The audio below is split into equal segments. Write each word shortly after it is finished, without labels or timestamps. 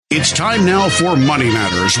It's time now for Money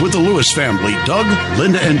Matters with the Lewis family, Doug,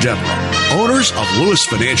 Linda, and Deborah, owners of Lewis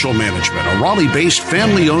Financial Management, a Raleigh-based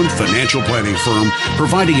family-owned financial planning firm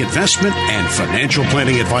providing investment and financial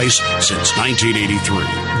planning advice since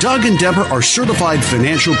 1983. Doug and Deborah are certified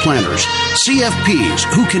financial planners, CFPs,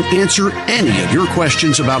 who can answer any of your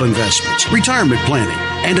questions about investments, retirement planning,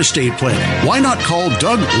 and estate planning. Why not call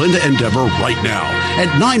Doug, Linda, and Deborah right now at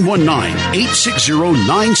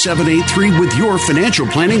 919-860-9783 with your financial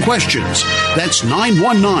planning questions. That's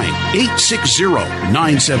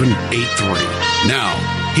 919-860-9783. Now,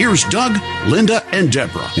 here's Doug, Linda, and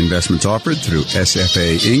Deborah. Investments offered through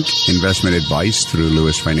SFA Inc. Investment advice through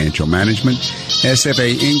Lewis Financial Management.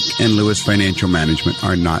 SFA Inc. and Lewis Financial Management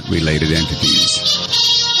are not related entities.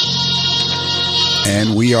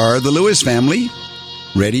 And we are the Lewis family,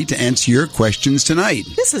 ready to answer your questions tonight.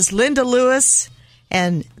 This is Linda Lewis,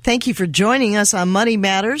 and thank you for joining us on Money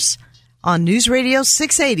Matters on News Radio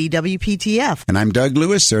 680 WPTF. And I'm Doug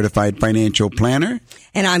Lewis, certified financial planner.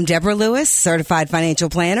 And I'm Deborah Lewis, certified financial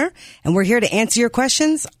planner. And we're here to answer your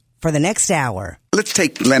questions for the next hour. Let's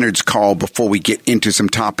take Leonard's call before we get into some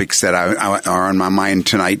topics that are on my mind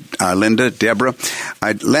tonight. Linda, Deborah.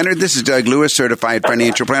 Leonard, this is Doug Lewis, certified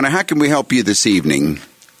financial planner. How can we help you this evening?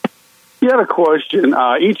 You had a question.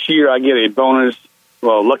 Each year I get a bonus,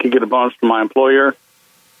 lucky to get a bonus from my employer,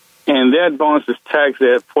 and that bonus is taxed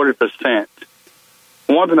at 40%.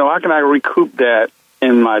 I want to know, how can I recoup that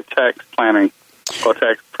in my tax planning or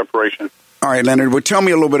tax preparation? All right, Leonard, well, tell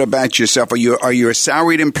me a little bit about yourself. Are you a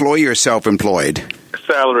salaried employee or self-employed?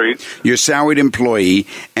 Salaried. You're a salaried employee,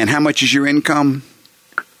 and how much is your income?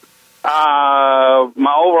 My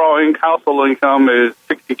overall household income is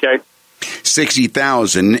 $60K.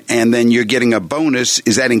 $60,000, and then you're getting a bonus.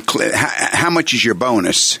 Is that how much is your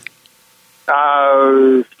bonus?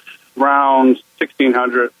 Around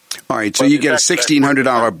 $1,600. All right, so you get a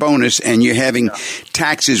 $1,600 bonus, and you're having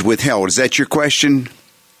taxes withheld. Is that your question?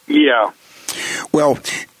 Yeah. Well,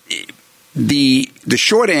 the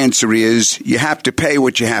short answer is you have to pay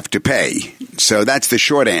what you have to pay. So that's the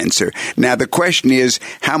short answer. Now, the question is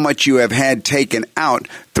how much you have had taken out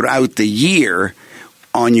throughout the year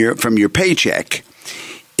from your paycheck.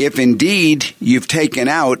 If indeed you've taken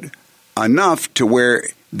out enough to where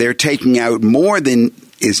they're taking out more than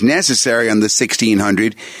is necessary on the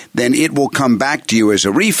 $1,600, then it will come back to you as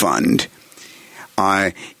a refund.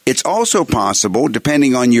 It's also possible,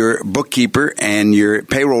 depending on your bookkeeper and your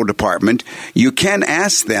payroll department, you can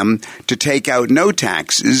ask them to take out no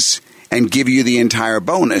taxes and give you the entire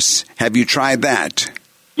bonus. Have you tried that?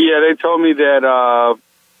 Yeah, they told me that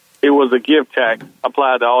it was a gift tax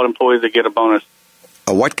applied to all employees that get a bonus.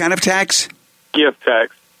 A what kind of tax? Gift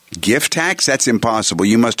tax. Gift tax? That's impossible.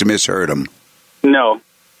 You must have misheard them. No.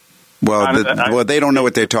 Well, they don't know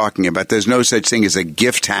what they're talking about. There's no such thing as a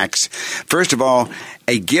gift tax. First of all,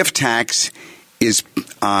 a gift tax is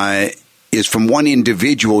from one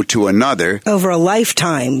individual to another over a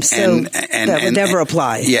lifetime. So that would never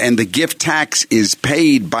apply. Yeah, and the gift tax is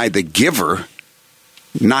paid by the giver,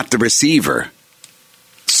 not the receiver.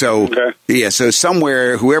 So, okay. So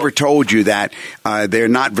somewhere, whoever told you that, they're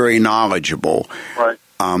not very knowledgeable. Right.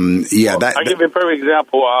 I give you a perfect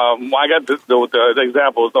example. I got the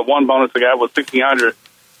example. The one bonus I got was $1,600,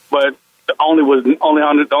 but the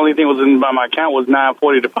only thing was in by my account was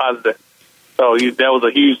 $940 deposited. So that was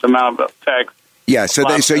a huge amount of tax. Yeah.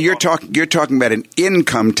 So you're talking about an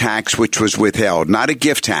income tax which was withheld, not a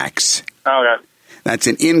gift tax. Okay. That's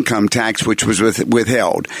an income tax which was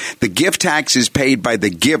withheld. The gift tax is paid by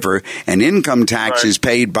the giver, and income tax is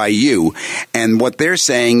paid by you. And what they're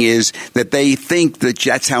saying is that they think that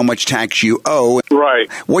that's how much tax you owe. Right.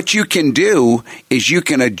 What you can do is you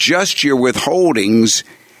can adjust your withholdings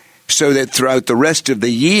so that throughout the rest of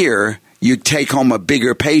the year, you take home a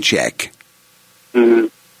bigger paycheck. Mm-hmm.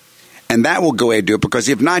 And that will go ahead and do it, because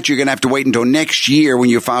if not, you're going to have to wait until next year when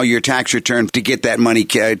you file your tax return to get that money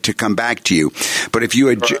to come back to you. But if you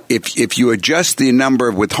adjust the number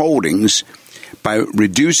of withholdings by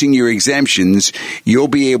reducing your exemptions, you'll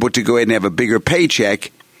be able to go ahead and have a bigger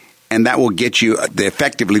paycheck, and that will get you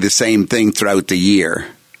effectively the same thing throughout the year.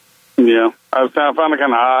 Yeah. I found it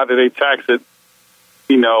kind of odd that they tax it.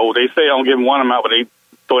 They say I'm giving one amount, but they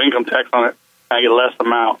throw income tax on it. I get less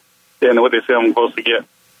amount than what they say I'm supposed to get.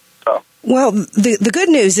 Well, the good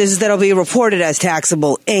news is that it'll be reported as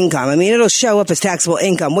taxable income. I mean, it'll show up as taxable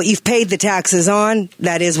income. What you've paid the taxes on,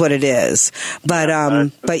 that is what it is. But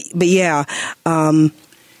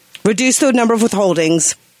reduce the number of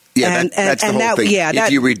withholdings. Yeah, that's the whole thing.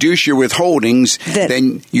 If you reduce your withholdings,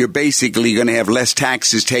 then you're basically going to have less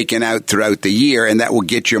taxes taken out throughout the year, and that will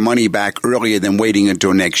get your money back earlier than waiting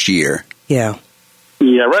until next year. Yeah.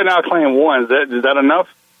 Yeah, right now I claim 1. Is that enough?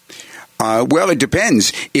 Well, it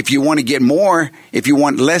depends. If you want to get more, if you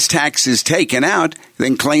want less taxes taken out,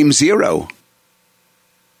 then claim 0.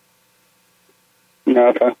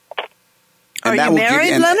 Okay. Are you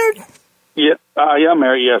married, Leonard? Yeah, I'm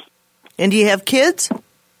married, yes. And do you have kids? We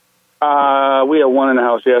have 1 in the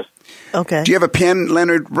house, yes. Okay. Do you have a pen,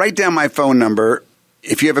 Leonard? Write down my phone number.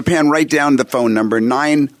 If you have a pen, write down the phone number,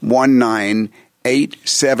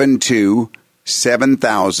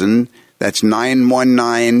 919-872-7000. That's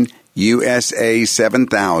 919-USA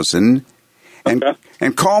 7000.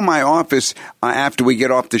 And call my office after we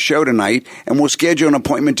get off the show tonight, and we'll schedule an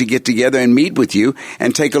appointment to get together and meet with you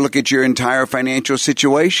and take a look at your entire financial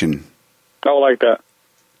situation. I like that.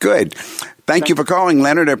 Good. Thank you for calling,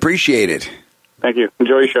 Leonard. I appreciate it. Thank you.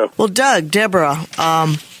 Enjoy your show. Well, Doug, Deborah,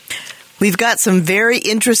 we've got some very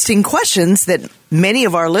interesting questions that many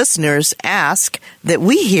of our listeners ask that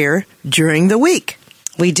we hear during the week.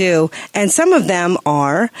 We do. And some of them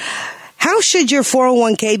are, how should your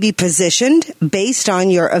 401k be positioned based on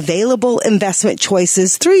your available investment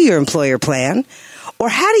choices through your employer plan? Or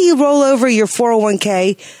how do you roll over your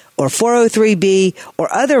 401k or 403b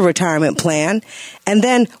or other retirement plan? And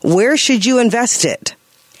then where should you invest it?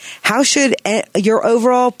 How should your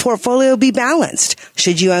overall portfolio be balanced?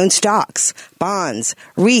 Should you own stocks, bonds,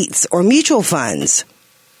 REITs, or mutual funds?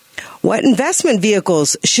 What investment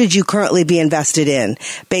vehicles should you currently be invested in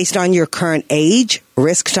based on your current age,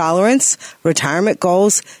 risk tolerance, retirement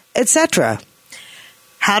goals, etc.?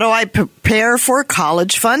 How do I prepare for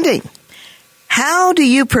college funding? How do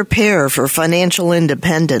you prepare for financial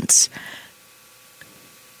independence?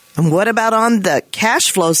 And what about on the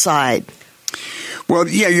cash flow side? Well,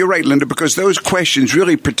 yeah, you're right, Linda, because those questions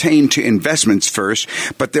really pertain to investments first,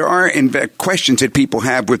 but there are questions that people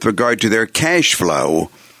have with regard to their cash flow.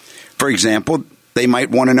 For example, they might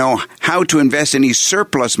want to know how to invest any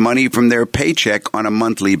surplus money from their paycheck on a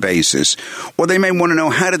monthly basis. Or they may want to know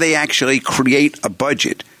how do they actually create a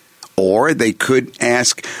budget. Or they could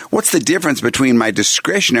ask, what's the difference between my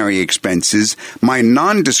discretionary expenses, my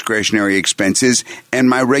non-discretionary expenses, and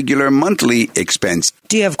my regular monthly expense?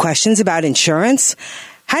 Do you have questions about insurance?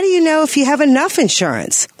 How do you know if you have enough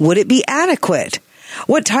insurance? Would it be adequate?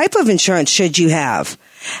 What type of insurance should you have?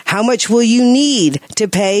 How much will you need to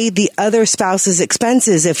pay the other spouse's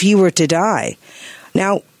expenses if you were to die?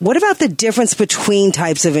 Now, what about the difference between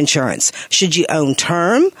types of insurance? Should you own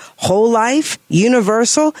term, whole life,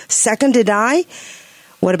 universal, second to die?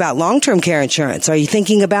 What about long-term care insurance? Are you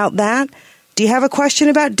thinking about that? Do you have a question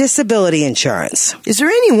about disability insurance? Is there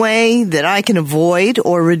any way that I can avoid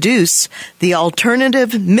or reduce the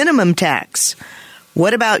alternative minimum tax?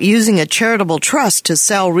 What about using a charitable trust to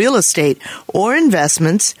sell real estate or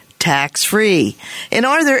investments tax-free? And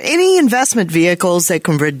are there any investment vehicles that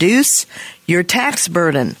can reduce your tax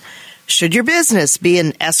burden? Should your business be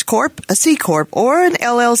an S-Corp, a C-Corp, or an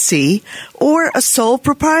LLC, or a sole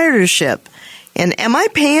proprietorship? And am I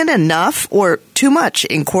paying enough or too much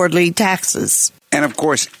in quarterly taxes? And of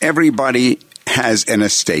course, everybody has an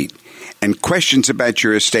estate. And questions about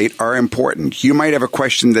your estate are important. You might have a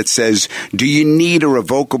question that says, do you need a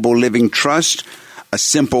revocable living trust, a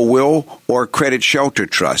simple will, or credit shelter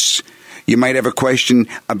trust? You might have a question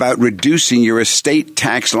about reducing your estate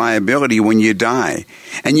tax liability when you die.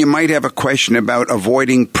 And you might have a question about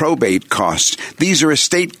avoiding probate costs. These are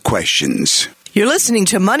estate questions. You're listening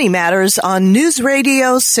to Money Matters on News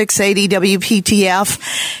Radio 680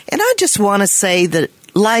 WPTF. And I just want to say that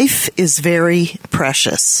life is very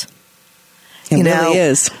precious. It really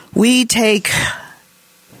is. We take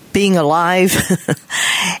being alive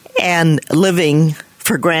and living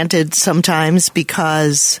for granted sometimes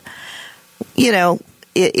because,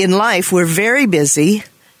 in life we're very busy,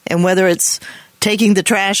 and whether it's taking the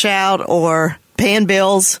trash out or paying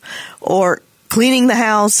bills or cleaning the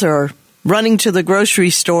house or running to the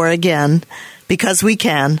grocery store again because we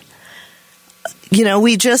can,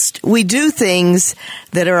 we do things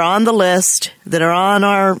that are on the list, that are on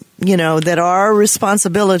our, that are our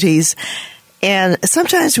responsibilities. And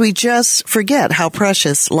sometimes we just forget how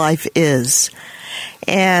precious life is.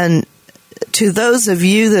 And to those of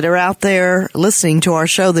you that are out there listening to our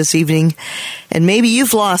show this evening, and maybe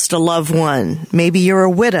you've lost a loved one, maybe you're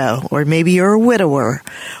a widow, or maybe you're a widower,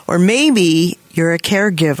 or maybe you're a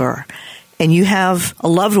caregiver, and you have a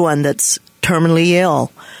loved one that's terminally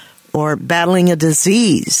ill, or battling a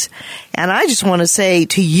disease. And I just want to say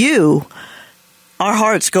to you, our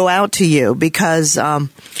hearts go out to you because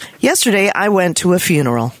yesterday I went to a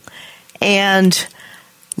funeral, and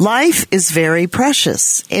life is very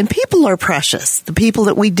precious, and people are precious, the people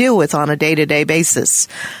that we deal with on a day-to-day basis.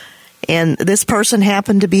 And this person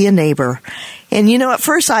happened to be a neighbor. And, at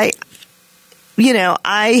first I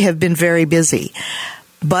have been very busy.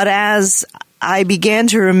 But as I began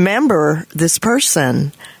to remember this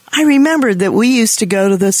person, I remembered that we used to go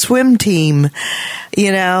to the swim team,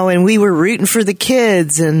 and we were rooting for the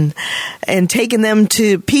kids and taking them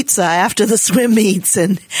to pizza after the swim meets.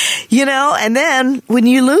 And, and then when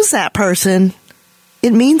you lose that person,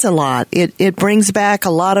 it means a lot. It brings back a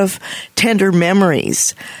lot of tender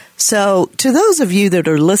memories. So to those of you that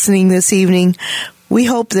are listening this evening, we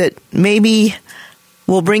hope that maybe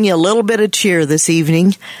we'll bring you a little bit of cheer this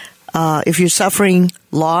evening. If you're suffering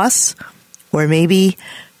loss or maybe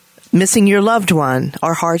missing your loved one,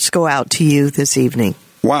 our hearts go out to you this evening.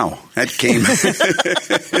 Wow, that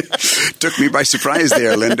took me by surprise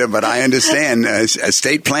there, Linda, but I understand.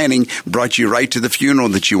 Estate planning brought you right to the funeral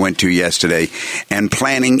that you went to yesterday. And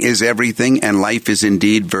planning is everything, and life is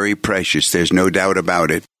indeed very precious. There's no doubt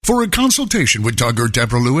about it. For a consultation with Doug or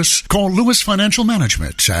Deborah Lewis, call Lewis Financial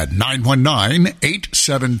Management at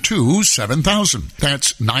 919-872-7000.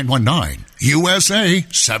 That's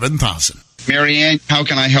 919-USA-7000. Marianne, how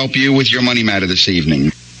can I help you with your money matter this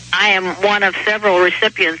evening? I am one of several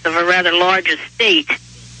recipients of a rather large estate.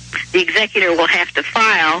 The executor will have to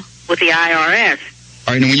file with the IRS.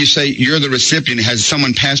 All right, and when you say you're the recipient, has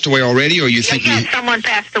someone passed away already, or are you thinking... Yes, someone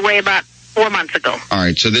passed away about 4 months ago. All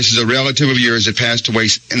right, so this is a relative of yours that passed away,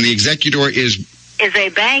 and the executor is a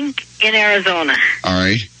bank in Arizona. All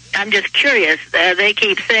right. I'm just curious. They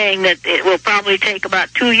keep saying that it will probably take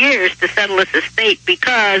about 2 years to settle this estate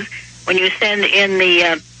because when you send in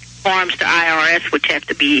the forms to IRS, which have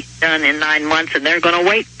to be done in 9 months, and they're going to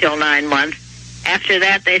wait till 9 months. After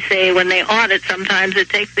that, they say when they audit, sometimes it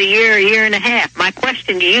takes a year and a half. My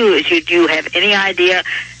question to you is, do you have any idea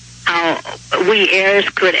how we heirs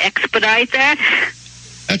could expedite that?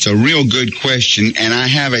 That's a real good question, and I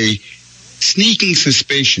have a sneaking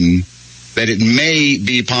suspicion that it may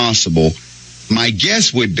be possible. My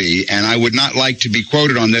guess would be, and I would not like to be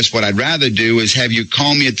quoted on this, what I'd rather do is have you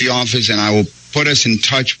call me at the office, and I will put us in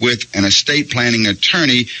touch with an estate planning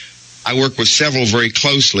attorney. I work with several very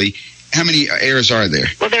closely. How many heirs are there?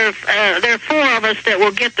 Well, there are 4 of us that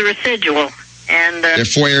will get the residual. And there are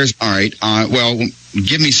 4 heirs? All right. Well,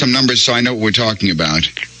 give me some numbers so I know what we're talking about.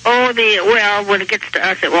 When it gets to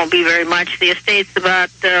us, it won't be very much. The estate's about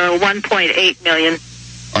 $1.8 million.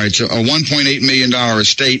 All right, so a $1.8 million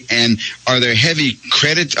estate, and are there heavy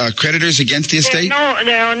creditors against the estate? No.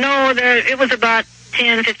 It was about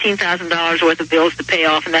 $10,000-$15,000 worth of bills to pay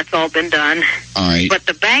off, and that's all been done. All right. But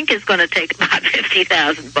the bank is going to take about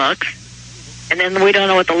 $50,000, and then we don't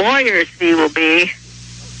know what the lawyer's fee will be.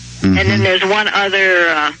 Mm-hmm. And then there's one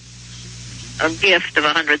other a gift of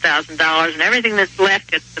 $100,000, and everything that's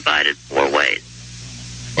left gets divided 4 ways.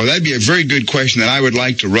 Well, that'd be a very good question that I would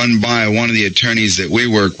like to run by one of the attorneys that we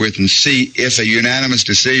work with and see if a unanimous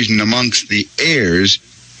decision amongst the heirs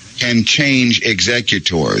can change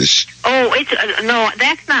executors. Oh, no,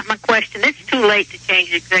 that's not my question. It's too late to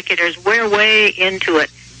change executors. We're way into it.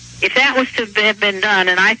 If that was to have been done,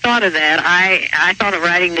 and I thought of that, I thought of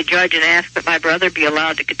writing the judge and ask that my brother be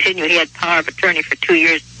allowed to continue. He had power of attorney for 2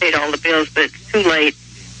 years to pay all the bills, but it's too late.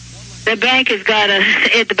 The bank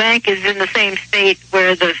the bank is in the same state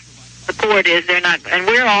where the court is. They're not, and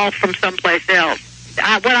we're all from someplace else.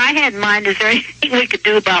 What I had in mind, is there anything we could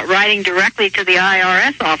do about writing directly to the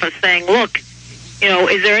IRS office saying, look,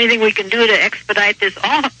 is there anything we can do to expedite this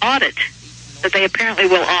audit that they apparently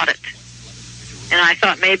will audit? And I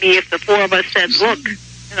thought maybe if the 4 of us said, look,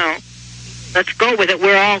 let's go with it.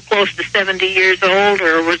 We're all close to 70 years old,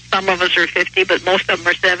 or some of us are 50, but most of them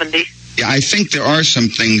are 70. Yeah, I think there are some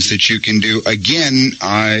things that you can do. Again,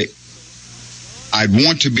 I'd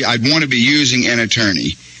want to be using an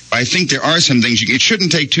attorney. But I think there are some things it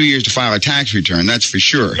shouldn't take 2 years to file a tax return, that's for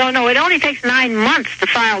sure. No, it only takes 9 months to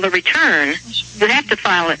file the return. You have to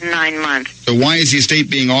file it in 9 months. So why is the estate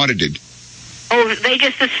being audited? Oh, they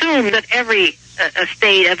just assume that every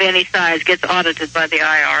estate of any size gets audited by the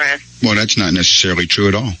IRS. Well, that's not necessarily true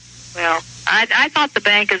at all. Well, I thought the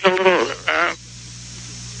bank is a little...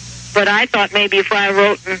 but I thought maybe if I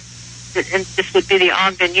wrote, and this would be the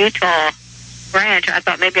Ogden, Utah branch, I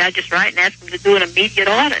thought maybe I'd just write and ask them to do an immediate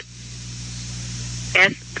audit.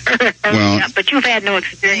 Yes. Well, yeah, but you've had no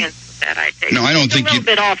experience with that, I take. No, I don't think a little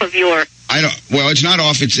bit off of your... Well, it's not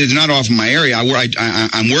off. It's not off my area.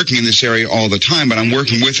 I'm working in this area all the time, but I'm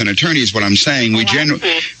working with an attorney. Is what I'm saying. We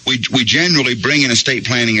generally bring an estate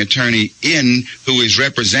planning attorney in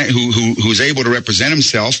who's able to represent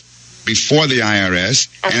himself before the IRS.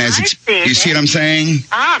 Oh, And as I see. you see what I'm saying?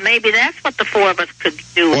 Maybe that's what the four of us could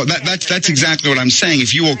do. Well, that's exactly what I'm saying.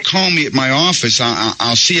 If you will call me at my office,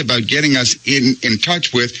 I'll see about getting us in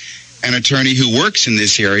touch with an attorney who works in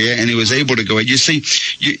this area and who is able to go. You see,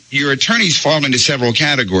 your attorneys fall into several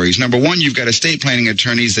categories. Number one, you've got estate planning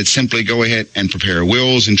attorneys that simply go ahead and prepare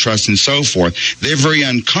wills and trusts and so forth. They're very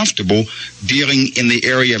uncomfortable dealing in the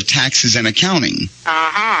area of taxes and accounting.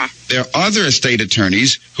 Uh-huh. There are other estate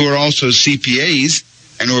attorneys who are also CPAs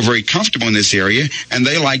and who are very comfortable in this area, and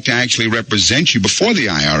they like to actually represent you before the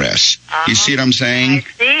IRS. You see what I'm saying? I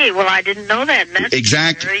see. Well, I didn't know that. And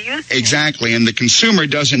that's very useful. Exactly. And the consumer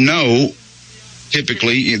doesn't know,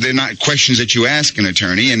 typically, they're not questions that you ask an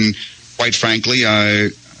attorney, and quite frankly,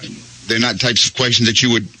 they're not types of questions that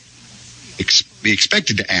you would be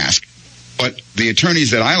expected to ask. But the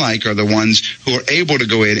attorneys that I like are the ones who are able to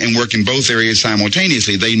go in and work in both areas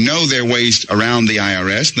simultaneously. They know their ways around the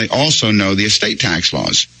IRS, and they also know the estate tax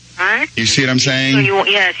laws. Right. You see what I'm saying? So you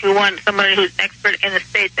want somebody who's expert in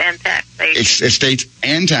estates and taxation. Estates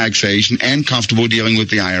and taxation and comfortable dealing with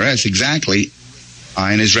the IRS, exactly,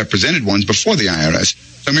 and has represented ones before the IRS.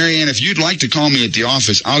 So, Marianne, if you'd like to call me at the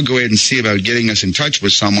office, I'll go ahead and see about getting us in touch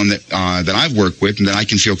with someone that I've worked with and that I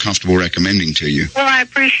can feel comfortable recommending to you. Well, I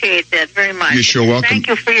appreciate that very much. You're sure welcome. Thank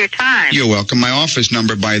you for your time. You're welcome. My office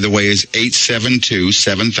number, by the way, is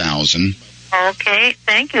 872-7000. Okay.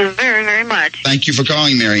 Thank you very, very much. Thank you for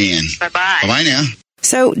calling, Marianne. Bye-bye. Bye-bye now.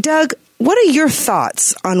 So, Doug, what are your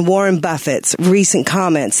thoughts on Warren Buffett's recent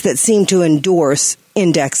comments that seem to endorse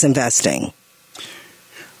index investing?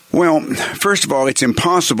 Well, first of all, it's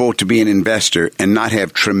impossible to be an investor and not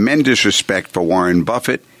have tremendous respect for Warren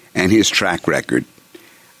Buffett and his track record.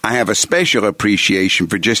 I have a special appreciation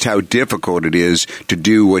for just how difficult it is to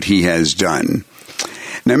do what he has done.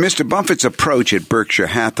 Now, Mr. Buffett's approach at Berkshire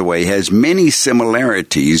Hathaway has many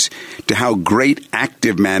similarities to how great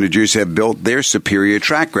active managers have built their superior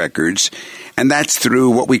track records, and that's through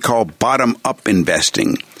what we call bottom-up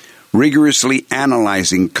investing, rigorously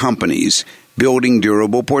analyzing companies, building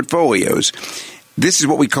durable portfolios. This is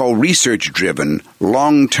what we call research-driven,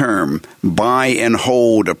 long-term,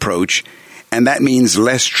 buy-and-hold approach, and that means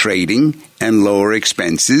less trading and lower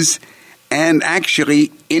expenses, and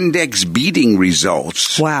actually index-beating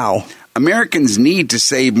results. Wow. Americans need to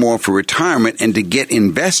save more for retirement and to get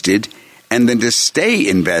invested and then to stay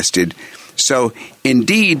invested. So,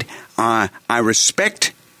 indeed, I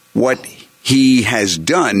respect what he has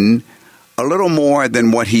done a little more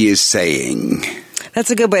than what he is saying. That's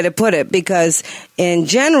a good way to put it, because in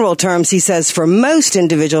general terms, he says for most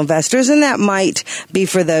individual investors, and that might be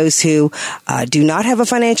for those who do not have a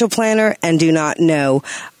financial planner and do not know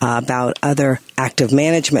about other active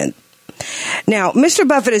management. Now, Mr.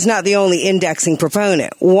 Buffett is not the only indexing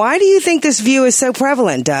proponent. Why do you think this view is so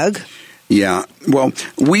prevalent, Doug? Yeah, well,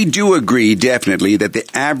 we do agree definitely that the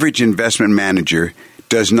average investment manager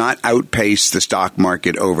does not outpace the stock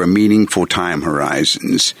market over meaningful time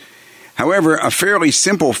horizons. However, a fairly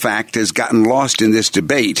simple fact has gotten lost in this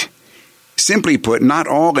debate. Simply put, not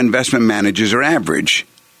all investment managers are average.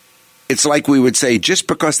 It's like we would say, just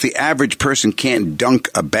because the average person can't dunk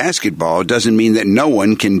a basketball doesn't mean that no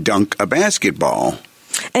one can dunk a basketball.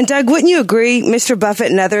 And Doug, wouldn't you agree, Mr.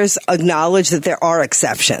 Buffett and others acknowledge that there are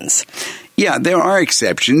exceptions? Yeah, there are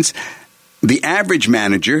exceptions. The average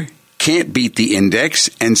manager can't beat the index,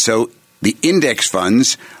 and so the index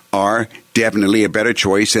funds are definitely a better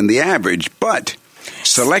choice than the average. But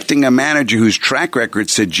selecting a manager whose track record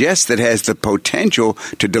suggests that has the potential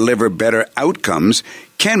to deliver better outcomes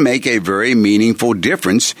can make a very meaningful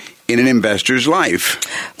difference in an investor's life.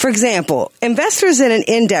 For example, investors in an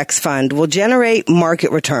index fund will generate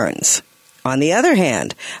market returns. On the other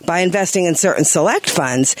hand, by investing in certain select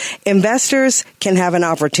funds, investors can have an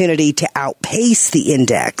opportunity to outpace the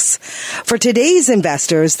index. For today's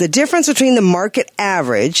investors, the difference between the market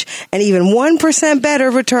average and even 1% better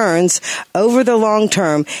returns over the long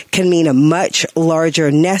term can mean a much larger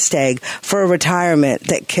nest egg for a retirement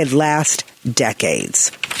that could last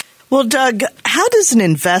decades. Well, Doug, how does an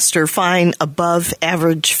investor find above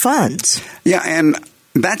average funds? Yeah, and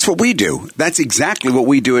that's what we do. That's exactly what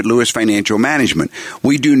we do at Lewis Financial Management.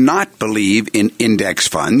 We do not believe in index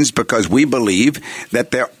funds because we believe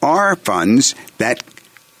that there are funds that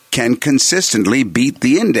can consistently beat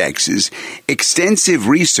the indexes. Extensive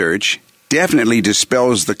research definitely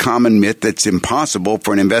dispels the common myth that's impossible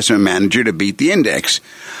for an investment manager to beat the index.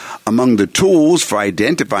 Among the tools for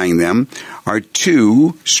identifying them are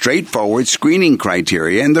two straightforward screening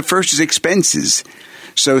criteria, and the first is expenses.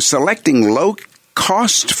 So selecting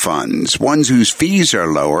low-cost funds, ones whose fees are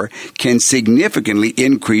lower, can significantly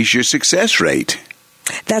increase your success rate.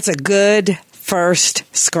 That's a good first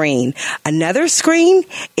screen. Another screen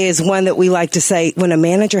is one that we like to say when a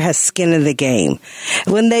manager has skin in the game.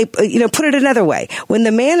 When they, put it another way, when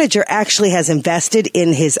the manager actually has invested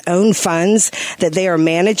in his own funds that they are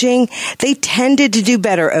managing, they tended to do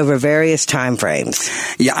better over various time frames.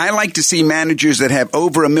 Yeah, I like to see managers that have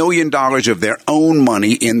over $1 million of their own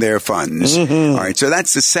money in their funds. Mm-hmm. All right, so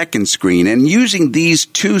that's the second screen. And using these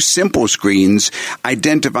two simple screens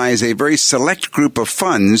identifies a very select group of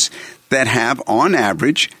funds that have, on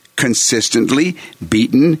average, consistently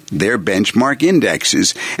beaten their benchmark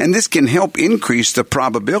indexes. And this can help increase the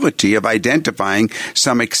probability of identifying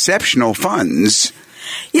some exceptional funds.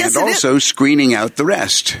 Yes, and also screening out the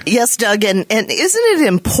rest. Yes, Doug, and isn't it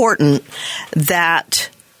important that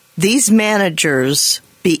these managers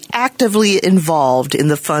be actively involved in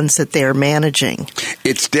the funds that they're managing?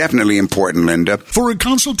 It's definitely important, Linda. For a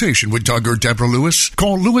consultation with Doug or Deborah Lewis,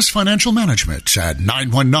 call Lewis Financial Management at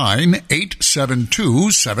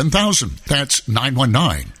 919-872-7000. That's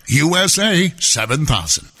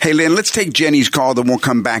 919-USA-7000. Hey, Lynn, let's take Jenny's call, then we'll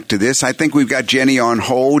come back to this. I think we've got Jenny on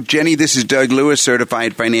hold. Jenny, this is Doug Lewis,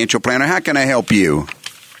 Certified Financial Planner. How can I help you?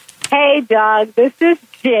 Hey, Doug, this is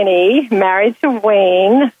Jenny, married to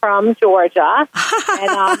Wayne from Georgia. And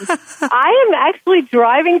I am actually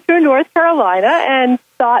driving through North Carolina and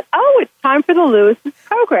thought, it's time for the Lewis's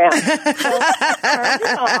program. So I turned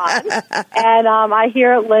it on, and I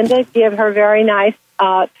hear Linda give her very nice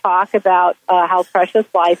talk about how precious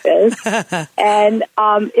life is. And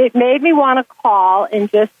it made me want to call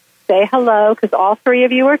and just say hello, because all three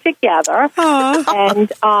of you are together.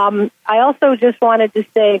 And I also just wanted to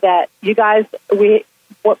say that you guys,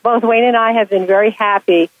 both Wayne and I have been very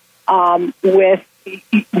happy with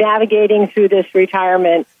navigating through this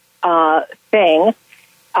retirement thing.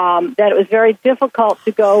 That it was very difficult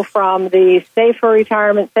to go from the save for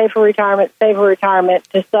retirement to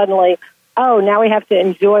suddenly, now we have to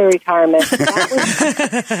enjoy retirement. That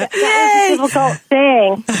was a difficult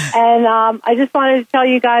thing. And I just wanted to tell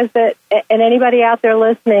you guys that, and anybody out there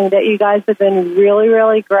listening, that you guys have been really,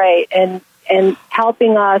 really great and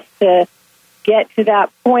helping us to get to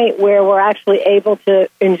that point where we're actually able to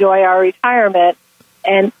enjoy our retirement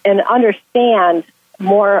and understand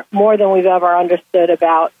more than we've ever understood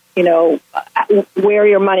about, where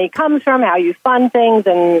your money comes from, how you fund things,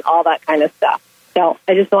 and all that kind of stuff. So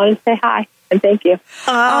I just wanted to say hi and thank you.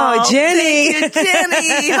 Oh, Jenny. Thank you,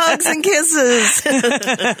 Jenny. Hugs and kisses.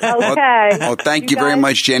 Okay. Well, thank you very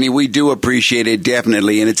much, Jenny. We do appreciate it,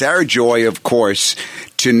 definitely. And it's our joy, of course,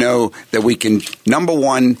 to know that we can, number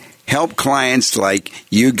one, help clients like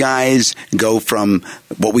you guys go from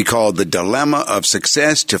what we call the dilemma of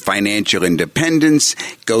success to financial independence,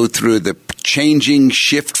 go through the changing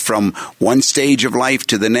shift from one stage of life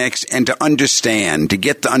to the next, and to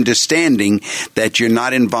get the understanding that you're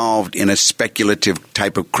not involved in a speculative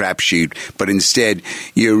type of crapshoot, but instead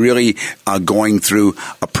you're really going through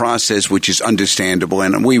a process which is understandable.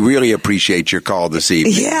 And we really appreciate your call this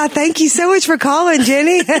evening. Yeah, thank you so much for calling,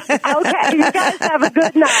 Jenny. Okay, you guys have a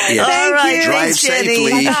good night. Yes. All right, Drive thanks, safely.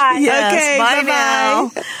 Jenny. Bye-bye. Yes, Okay, bye bye-bye.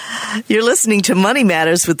 now. You're listening to Money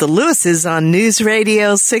Matters with the Lewises on News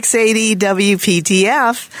Radio 680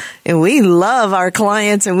 WPTF, and we love our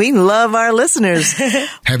clients and we love our listeners.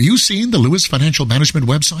 Have you seen the Lewis Financial Management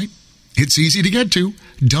website? It's easy to get to.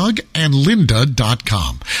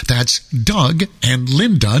 DougAndLinda.com. That's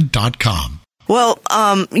DougAndLinda.com. Well,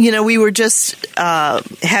 we were just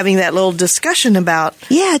having that little discussion about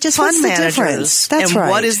just fund what's the managers. difference? That's and right.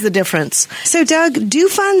 What is the difference? So, Doug, do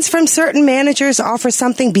funds from certain managers offer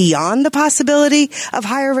something beyond the possibility of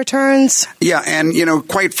higher returns? Yeah, and,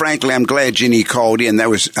 quite frankly, I'm glad Jenny called in. That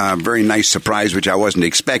was a very nice surprise, which I wasn't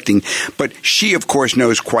expecting. But she, of course,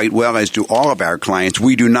 knows quite well, as do all of our clients,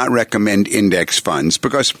 we do not recommend index funds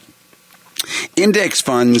because index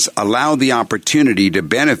funds allow the opportunity to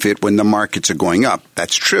benefit when the markets are going up.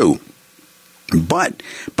 That's true. But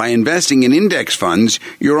by investing in index funds,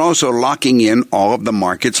 you're also locking in all of the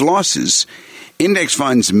market's losses. Index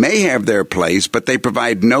funds may have their place, but they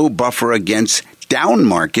provide no buffer against down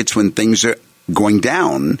markets when things are going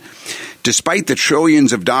down. Despite the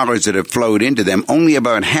trillions of dollars that have flowed into them, only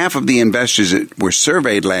about half of the investors that were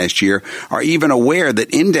surveyed last year are even aware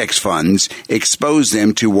that index funds expose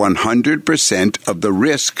them to 100% of the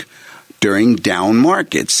risk during down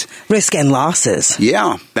markets. Risk and losses.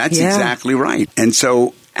 Yeah, that's exactly right. And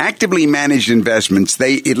so actively managed investments,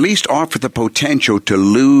 they at least offer the potential to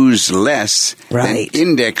lose less than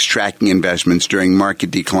index tracking investments during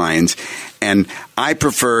market declines. And I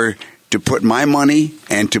prefer to put my money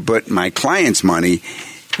and to put my clients' money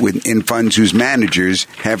in funds whose managers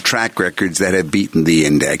have track records that have beaten the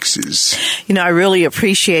indexes. You know, I really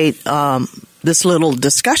appreciate this little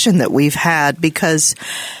discussion that we've had, because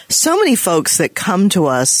so many folks that come to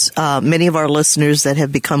us, many of our listeners that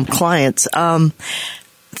have become clients,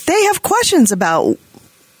 they have questions about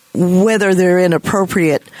whether they're in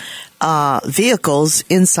appropriate vehicles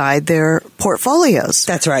inside their portfolios.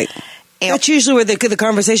 That's right. That's usually where the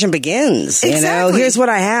conversation begins. Exactly. You know, here's what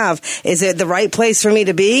I have. Is it the right place for me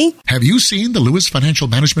to be? Have you seen the Lewis Financial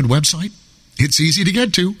Management website? It's easy to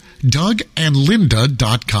get to.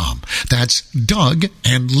 DougAndLinda.com. That's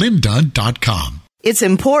DougAndLinda.com. It's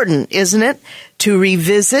important, isn't it, to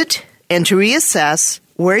revisit and to reassess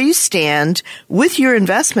where you stand with your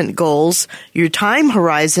investment goals, your time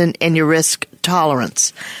horizon, and your risk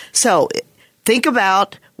tolerance. So think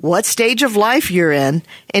about what stage of life you're in,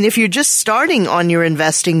 and if you're just starting on your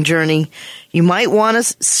investing journey, you might want to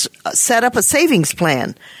set up a savings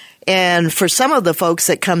plan. And for some of the folks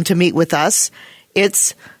that come to meet with us,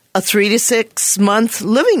 it's a 3 to 6 month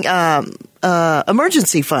living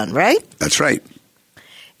emergency fund, right? That's right.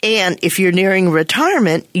 And if you're nearing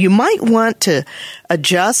retirement, you might want to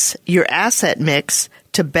adjust your asset mix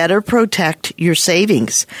to better protect your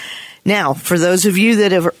savings. Now, for those of you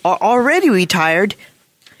that are already retired,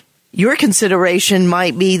 your consideration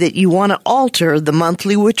might be that you want to alter the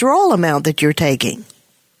monthly withdrawal amount that you're taking.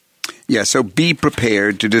 Yeah, so be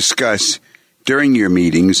prepared to discuss during your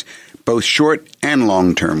meetings both short and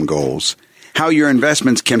long-term goals, how your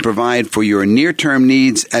investments can provide for your near-term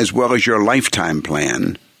needs as well as your lifetime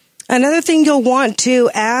plan. Another thing you'll want to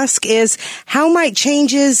ask is, how might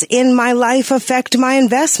changes in my life affect my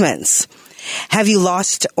investments? Have you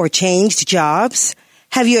lost or changed jobs?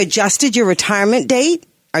 Have you adjusted your retirement date?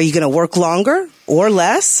 Are you going to work longer or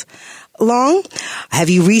less long? Have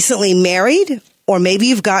you recently married, or maybe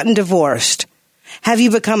you've gotten divorced? Have you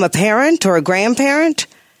become a parent or a grandparent?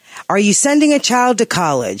 Are you sending a child to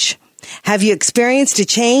college? Have you experienced a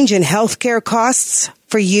change in healthcare costs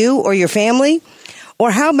for you or your family? Or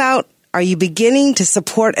how about, are you beginning to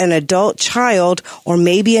support an adult child or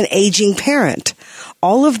maybe an aging parent?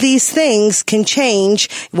 All of these things can change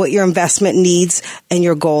what your investment needs and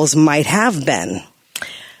your goals might have been.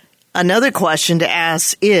 Another question to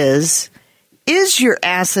ask is your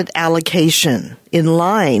asset allocation in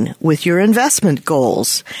line with your investment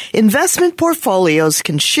goals? Investment portfolios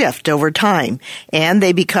can shift over time, and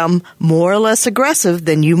they become more or less aggressive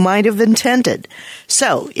than you might have intended.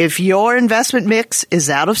 So, if your investment mix is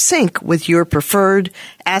out of sync with your preferred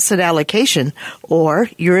asset allocation, or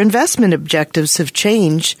your investment objectives have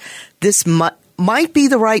changed, this might be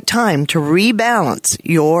the right time to rebalance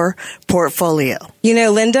your portfolio. You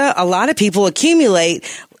know, Linda, a lot of people accumulate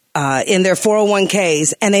in their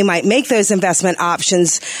 401ks, and they might make those investment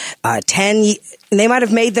options they might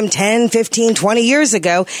have made them 10, 15, 20 years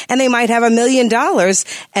ago, and they might have $1 million,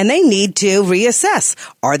 and they need to reassess.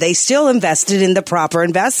 Are they still invested in the proper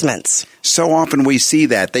investments? So often we see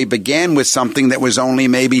that. They began with something that was only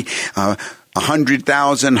maybe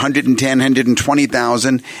 100,000, 110,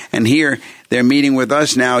 120,000, and here they're meeting with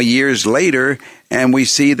us now years later, and we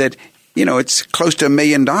see that, you know, it's close to $1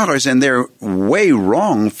 million, and they're way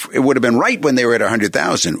wrong. It would have been right when they were at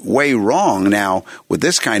 100,000. Way wrong now with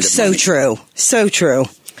this kind of money. So true.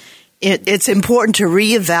 It's important to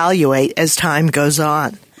reevaluate as time goes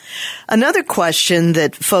on. Another question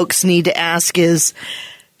that folks need to ask is,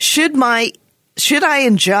 should I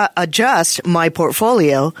adjust my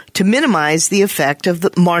portfolio to minimize the effect of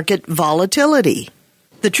the market volatility?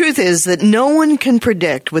 The truth is that no one can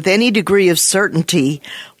predict with any degree of certainty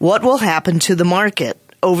what will happen to the market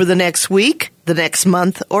over the next week, the next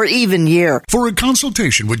month, or even year. For a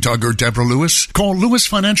consultation with Doug or Deborah Lewis, call Lewis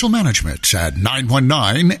Financial Management at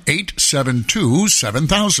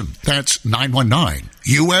 919-872-7000. That's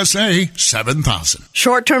 919-USA-7000.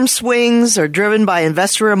 Short-term swings are driven by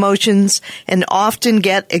investor emotions and often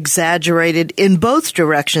get exaggerated in both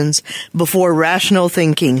directions before rational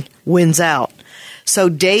thinking wins out. So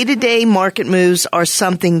day-to-day market moves are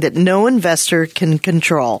something that no investor can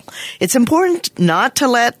control. It's important not to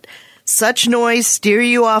let such noise steer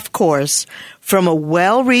you off course from a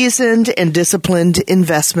well-reasoned and disciplined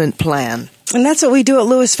investment plan. And that's what we do at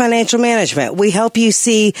Lewis Financial Management. We help you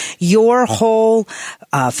see your whole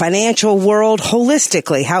financial world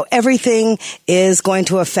holistically, how everything is going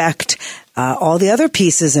to affect all the other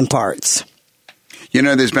pieces and parts. You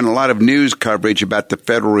know, there's been a lot of news coverage about the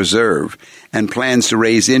Federal Reserve and plans to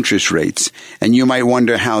raise interest rates, and you might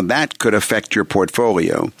wonder how that could affect your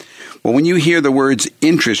portfolio. Well, when you hear the words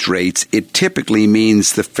interest rates, it typically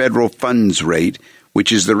means the federal funds rate,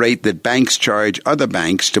 which is the rate that banks charge other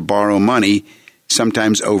banks to borrow money,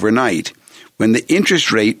 sometimes overnight. When the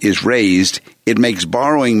interest rate is raised, it makes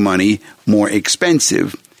borrowing money more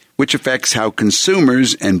expensive, which affects how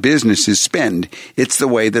consumers and businesses spend. It's the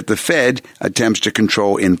way that the Fed attempts to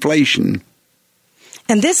control inflation.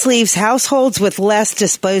 And this leaves households with less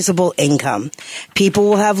disposable income. People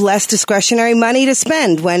will have less discretionary money to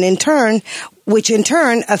spend which in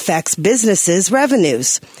turn affects businesses'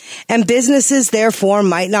 revenues. And businesses, therefore,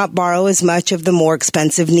 might not borrow as much of the more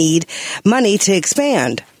expensive money to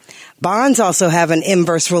expand. Bonds also have an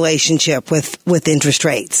inverse relationship with interest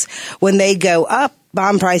rates. When they go up,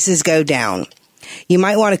 bond prices go down. You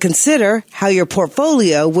might want to consider how your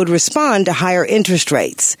portfolio would respond to higher interest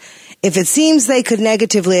rates. If it seems they could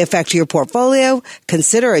negatively affect your portfolio,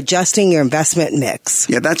 consider adjusting your investment mix.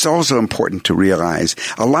 Yeah, that's also important to realize.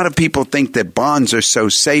 A lot of people think that bonds are so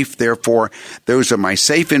safe, therefore those are my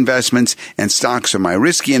safe investments and stocks are my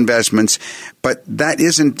risky investments. But that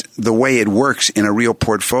isn't the way it works in a real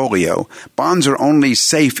portfolio. Bonds are only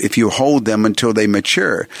safe if you hold them until they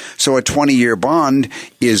mature. So a 20-year bond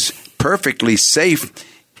is perfectly safe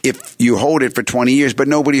if you hold it for 20 years, but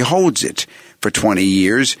nobody holds it for 20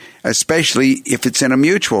 years, especially if it's in a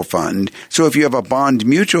mutual fund. So if you have a bond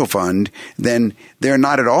mutual fund, then they're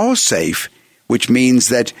not at all safe, which means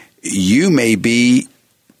that you may be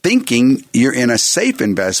thinking you're in a safe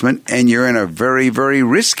investment and you're in a very, very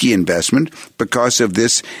risky investment because of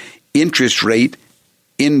this interest rate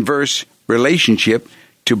inverse relationship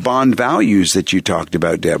to bond values that you talked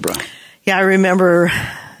about, Deborah. Yeah, I remember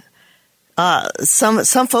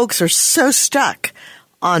some folks are so stuck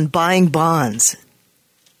on buying bonds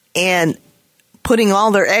and putting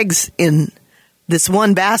all their eggs in this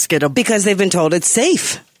one basket of because they've been told it's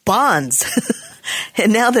safe bonds.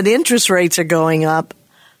 And now that interest rates are going up,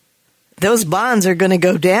 those bonds are going to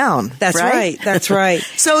go down. That's right. That's right.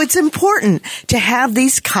 So it's important to have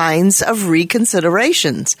these kinds of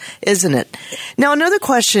reconsiderations, isn't it? Now, another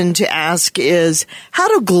question to ask is, how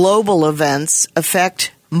do global events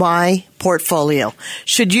affect my portfolio?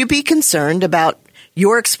 Should you be concerned about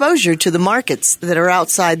your exposure to the markets that are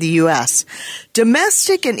outside the U.S.?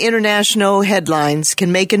 Domestic and international headlines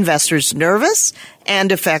can make investors nervous and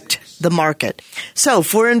affect the market. So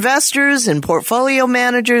for investors and portfolio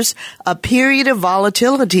managers, a period of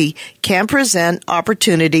volatility can present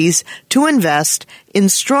opportunities to invest in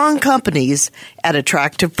strong companies at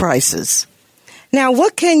attractive prices. Now,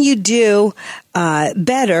 what can you do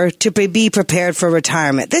better to be prepared for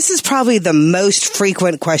retirement? This is probably the most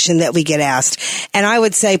frequent question that we get asked. And I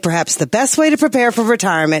would say perhaps the best way to prepare for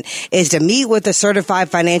retirement is to meet with a certified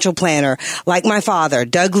financial planner like my father,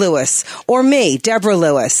 Doug Lewis, or me, Deborah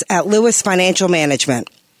Lewis, at Lewis Financial Management.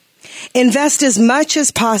 Invest as much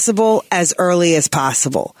as possible as early as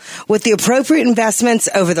possible with the appropriate investments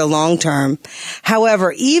over the long term.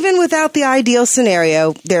 However, even without the ideal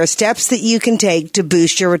scenario, there are steps that you can take to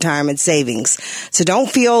boost your retirement savings. So don't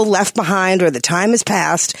feel left behind or the time has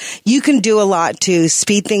passed. You can do a lot to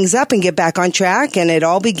speed things up and get back on track. And it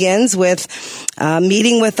all begins with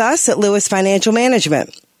meeting with us at Lewis Financial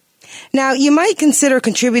Management. Now, you might consider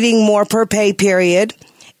contributing more per pay period.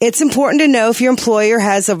 It's important to know if your employer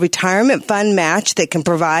has a retirement fund match that can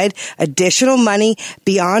provide additional money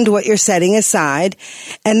beyond what you're setting aside.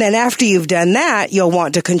 And then after you've done that, you'll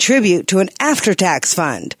want to contribute to an after-tax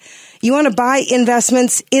fund. You want to buy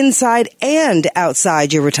investments inside and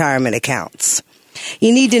outside your retirement accounts.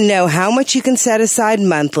 You need to know how much you can set aside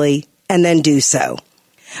monthly and then do so.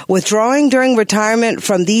 Withdrawing during retirement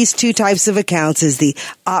from these two types of accounts is the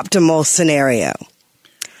optimal scenario.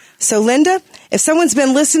 So, Linda, if someone's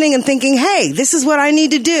been listening and thinking, hey, this is what I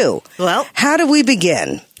need to do, well, how do we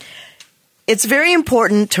begin? It's very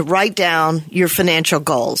important to write down your financial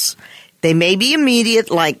goals. They may be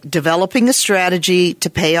immediate, like developing a strategy to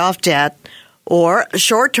pay off debt, or a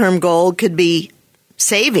short-term goal could be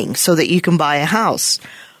saving so that you can buy a house.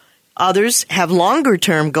 Others have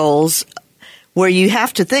longer-term goals where you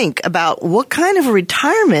have to think about what kind of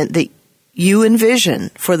retirement that you envision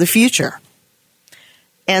for the future.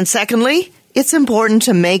 And secondly, it's important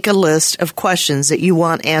to make a list of questions that you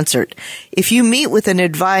want answered. If you meet with an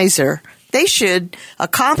advisor, a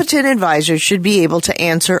competent advisor should be able to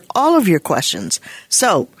answer all of your questions.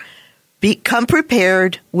 So, become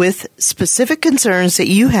prepared with specific concerns that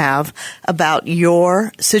you have about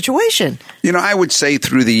your situation. You know, I would say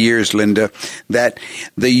through the years, Linda, that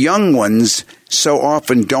the young ones so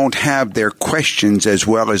often don't have their questions as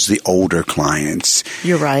well as the older clients.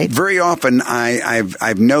 You're right. Very often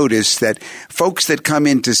I've noticed that folks that come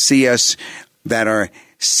in to see us that are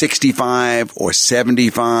 65 or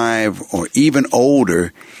 75 or even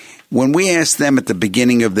older, when we ask them at the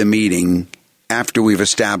beginning of the meeting, after we've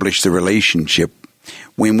established the relationship,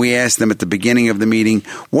 when we ask them at the beginning of the meeting,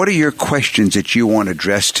 what are your questions that you want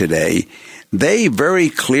addressed today? They very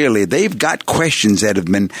clearly, they've got questions that have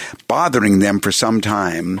been bothering them for some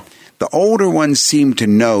time. The older ones seem to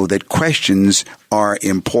know that questions are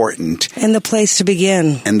important. And the place to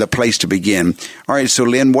begin. All right, so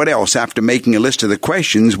Lynn, what else? After making a list of the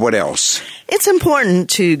questions, what else? It's important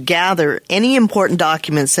to gather any important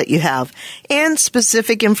documents that you have, and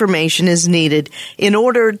specific information is needed in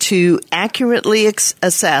order to accurately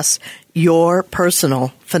assess your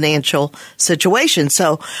personal financial situation.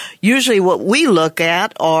 So usually what we look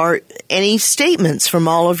at are any statements from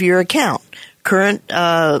all of your account. Current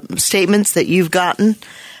statements that you've gotten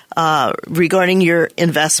regarding your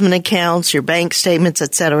investment accounts, your bank statements,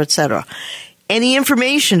 et cetera, et cetera. Any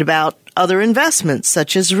information about other investments,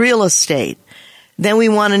 such as real estate. Then we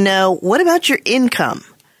want to know, what about your income?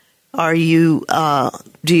 Are you,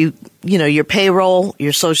 your payroll,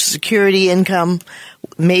 your Social Security income?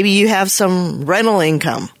 Maybe you have some rental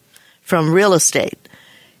income from real estate.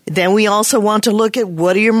 Then we also want to look at,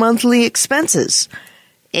 what are your monthly expenses?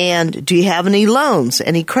 And do you have any loans,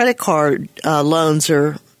 any credit card loans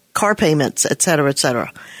or car payments, et cetera, et cetera?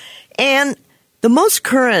 And the most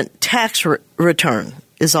current tax return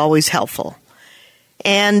is always helpful.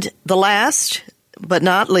 And the last but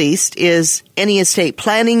not least is any estate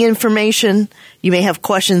planning information. You may have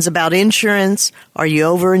questions about insurance. Are you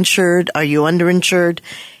overinsured? Are you underinsured?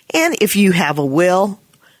 And if you have a will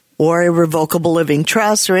or a revocable living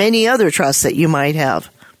trust or any other trust that you might have.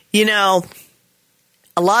 You know,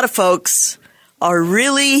 a lot of folks are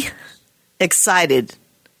really excited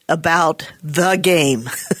about the game.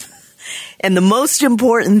 And the most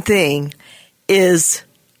important thing is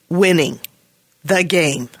winning the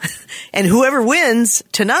game. And whoever wins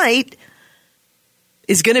tonight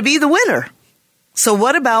is going to be the winner. So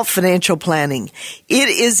what about financial planning? It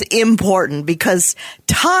is important because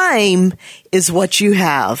time is what you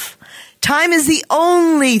have. Time is the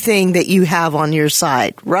only thing that you have on your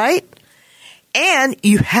side, right? And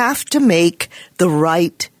you have to make the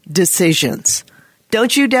right decisions.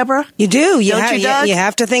 Don't you, Deborah? You do. You Doug?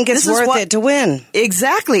 have to think it's worth it to win.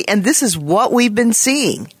 Exactly. And this is what we've been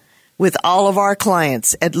seeing with all of our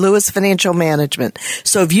clients at Lewis Financial Management.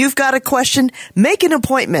 So if you've got a question, make an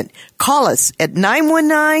appointment. Call us at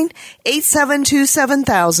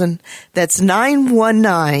 919-872-7000. That's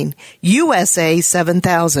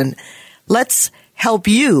 919-USA-7000. Let's help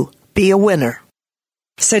you be a winner.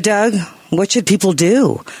 So, Doug, what should people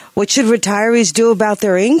do? What should retirees do about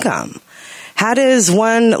their income? How does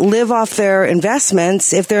one live off their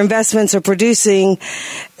investments if their investments are producing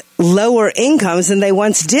lower incomes than they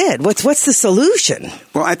once did? What's the solution?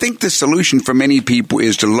 Well, I think the solution for many people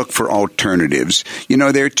is to look for alternatives. You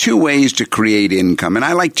know, there are two ways to create income, and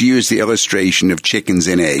I like to use the illustration of chickens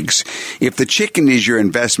and eggs. If the chicken is your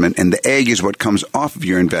investment and the egg is what comes off of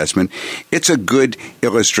your investment, it's a good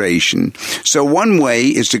illustration. So one way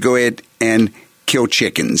is to go ahead and kill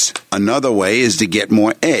chickens. Another way is to get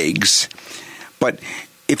more eggs. But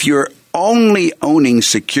if you're only owning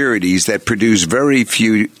securities that produce very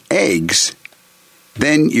few eggs,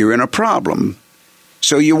 then you're in a problem.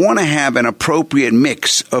 So you want to have an appropriate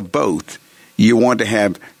mix of both. You want to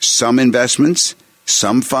have some investments,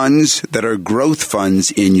 some funds that are growth funds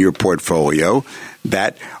in your portfolio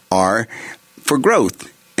that are for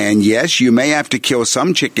growth. And yes, you may have to kill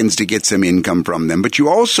some chickens to get some income from them, but you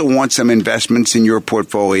also want some investments in your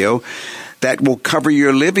portfolio that will cover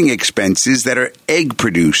your living expenses that are egg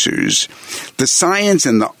producers. The science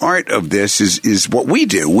and the art of this is what we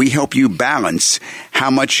do. We help you balance how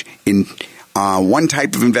much in one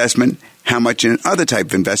type of investment, how much in other type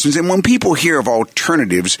of investments. And when people hear of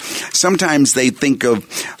alternatives, sometimes they think of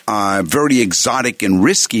very exotic and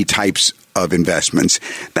risky types of investments.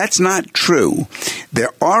 That's not true.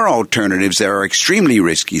 There are alternatives that are extremely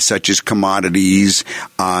risky, such as commodities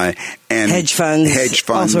and hedge funds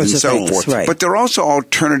and so forth. Right. But there are also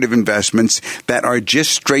alternative investments that are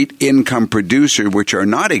just straight income producer, which are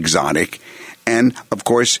not exotic. And of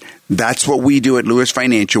course, that's what we do at Lewis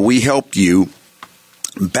Financial. We help you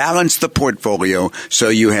balance the portfolio so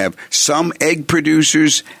you have some egg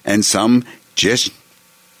producers and some just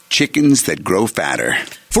chickens that grow fatter.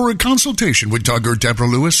 For a consultation with Doug or Deborah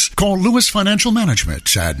Lewis, call Lewis Financial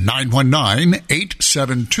Management at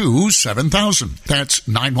 919-872-7000. That's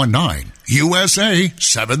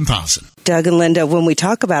 919-USA-7000. Doug and Linda, when we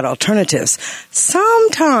talk about alternatives,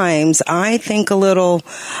 sometimes I think a little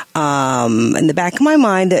in the back of my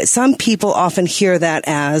mind that some people often hear that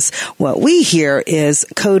as what we hear is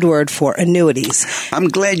code word for annuities. I'm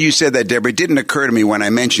glad you said that, Deborah. It didn't occur to me when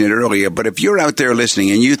I mentioned it earlier, but if you're out there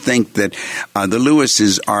listening and you think that the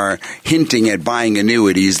Lewises are hinting at buying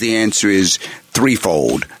annuities, the answer is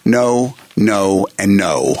threefold. No, no, and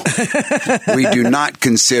no. We do not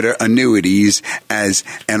consider annuities as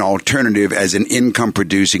an alternative, as an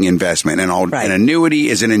income-producing investment. An annuity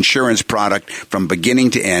is an insurance product from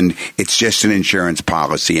beginning to end. It's just an insurance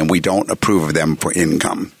policy, and we don't approve of them for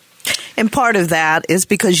income. And part of that is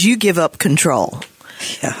because you give up control.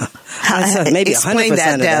 Yeah. Maybe 100% explain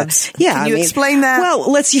that, of Debs. that. Yeah, Can you explain that?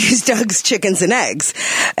 Well, let's use Doug's chickens and eggs.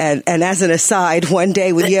 And as an aside, one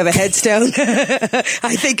day when you have a headstone,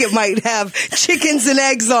 I think it might have chickens and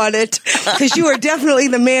eggs on it, because you are definitely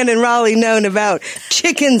the man in Raleigh known about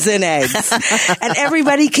chickens and eggs. And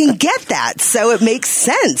everybody can get that, so it makes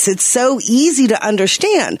sense. It's so easy to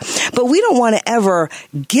understand. But we don't want to ever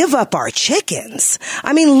give up our chickens.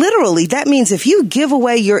 I mean, literally, that means if you give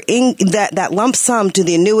away that lump sum to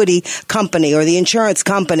the annuity company or the insurance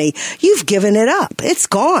company, you've given it up. It's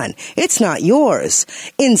gone. It's not yours.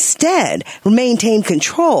 Instead, maintain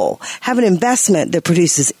control. Have an investment that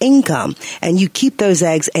produces income, and you keep those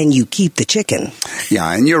eggs and you keep the chicken.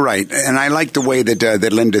 Yeah, and you're right. And I like the way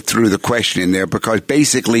that Linda threw the question in there, because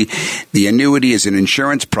basically the annuity is an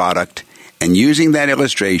insurance product. And using that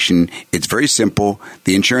illustration, it's very simple.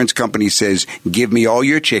 The insurance company says, give me all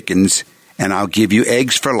your chickens, and I'll give you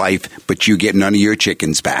eggs for life, but you get none of your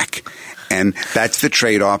chickens back. And that's the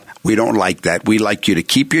trade-off. We don't like that. We like you to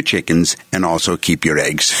keep your chickens and also keep your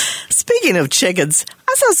eggs. Speaking of chickens,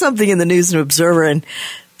 I saw something in the News and Observer, and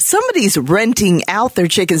somebody's renting out their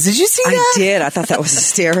chickens. Did you see that? I did. I thought that was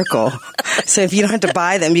hysterical. So if you don't have to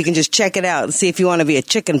buy them, you can just check it out and see if you want to be a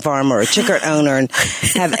chicken farmer or a chicken owner and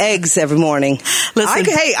have eggs every morning. Listen,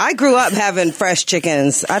 I grew up having fresh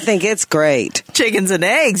chickens. I think it's great. Chickens and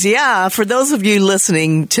eggs, yeah. For those of you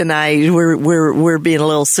listening tonight, we're being a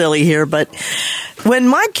little silly here, but when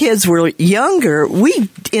my kids were younger, we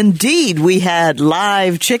had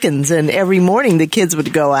live chickens, and every morning the kids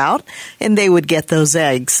would go out and they would get those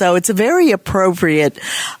eggs. So it's a very appropriate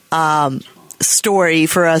story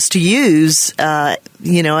for us to use,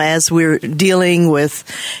 as we're dealing with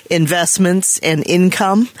investments and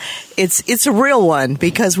income. It's a real one,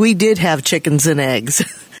 because we did have chickens and eggs.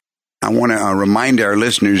 I want to remind our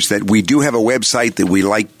listeners that we do have a website that we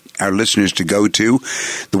like our listeners to go to.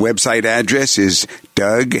 The website address is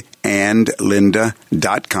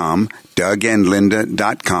dougandlinda.com,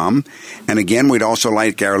 dougandlinda.com. And again, we'd also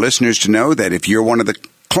like our listeners to know that if you're one of the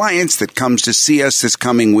clients that comes to see us this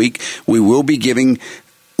coming week, we will be giving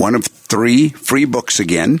one of 3 free books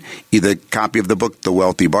again, either a copy of the book, The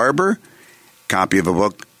Wealthy Barber, copy of a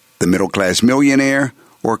book, The Middle Class Millionaire,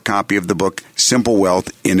 or a copy of the book, Simple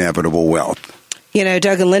Wealth, Inevitable Wealth. You know,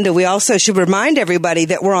 Doug and Linda, we also should remind everybody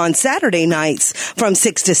that we're on Saturday nights from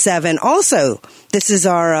 6 to 7. Also, this is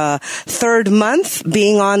our 3rd month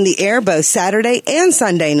being on the air, both Saturday and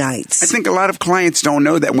Sunday nights. I think a lot of clients don't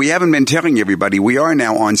know that. We haven't been telling everybody. We are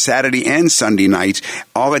now on Saturday and Sunday nights,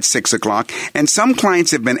 all at 6 o'clock. And some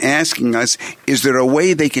clients have been asking us, is there a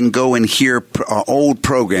way they can go and hear old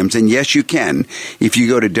programs? And yes, you can. If you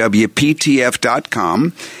go to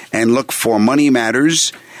WPTF.com and look for Money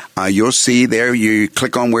Matters, you'll see there, you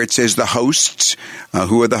click on where it says the hosts,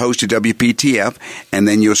 who are the hosts of WPTF, and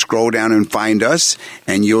then you'll scroll down and find us,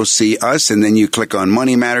 and you'll see us, and then you click on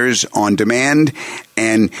Money Matters on Demand,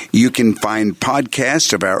 and you can find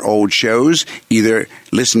podcasts of our old shows, either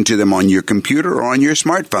listen to them on your computer or on your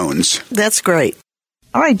smartphones. That's great.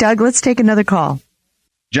 All right, Doug, let's take another call.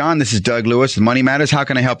 John, this is Doug Lewis with Money Matters. How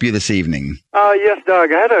can I help you this evening? Yes,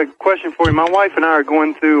 Doug. I had a question for you. My wife and I are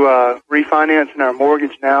going through refinancing our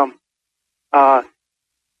mortgage now.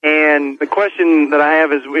 And the question that I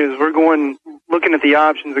have is we're looking at the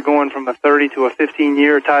options of going from a 30 to a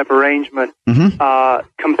 15-year type arrangement. Mm-hmm.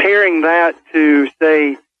 Comparing that to,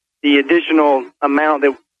 say, the additional amount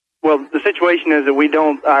that, well, the situation is that we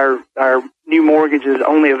don't, our new mortgage is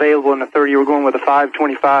only available in a 30. We're going with a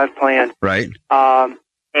 525 plan. Right.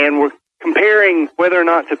 And we're comparing whether or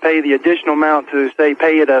not to pay the additional amount to, say,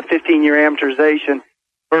 pay it a 15-year amortization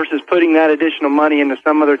versus putting that additional money into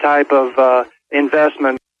some other type of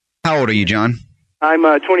investment. How old are you, John? I'm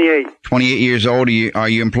 28. 28 years old. Are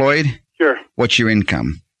you employed? Sure. What's your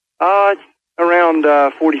income? It's around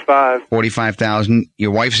 45. 45,000.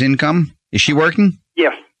 Your wife's income? Is she working?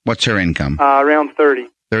 Yes. What's her income? Around 30.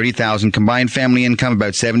 30,000. Combined family income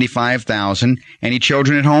about 75,000. Any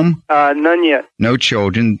children at home? None yet. No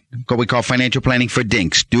children. What we call financial planning for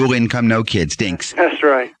dinks. Dual income, no kids. Dinks. That's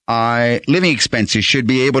right. Living expenses should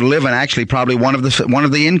be able to live on actually probably one of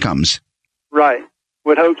the incomes. Right.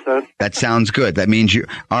 Would hope so. That sounds good. That means you.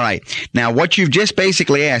 All right. Now, what you've just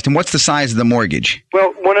basically asked, and what's the size of the mortgage?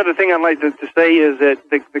 Well, one other thing I'd like to say is that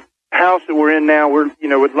the house that we're in now,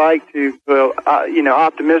 would like to,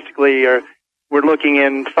 optimistically, we're looking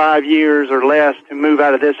in 5 years or less to move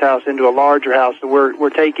out of this house into a larger house. So we're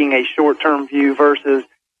taking a short-term view versus,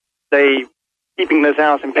 say, keeping this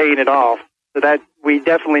house and paying it off. So that we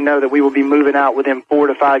definitely know that we will be moving out within 4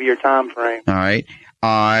 to 5 year time frame. All right.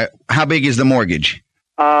 How big is the mortgage?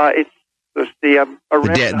 It's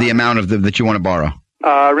the amount of that you want to borrow.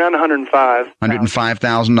 Around $105,000.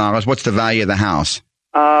 $105,000. What's the value of the house?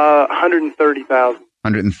 $130,000.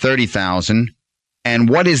 $130,000. And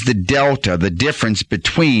what is the delta, the difference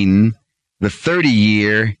between the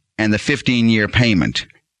 30-year and the 15-year payment?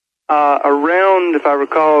 Around, if I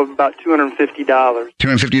recall, about $250.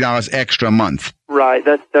 $250 extra a month. Right.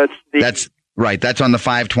 That's right. That's on the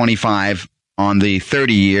 525 on the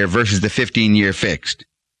 30-year versus the 15-year fixed.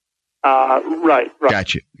 Right.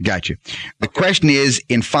 Gotcha. The question is,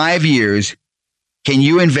 in 5 years, can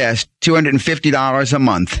you invest $250 a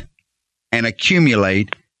month and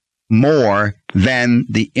accumulate more than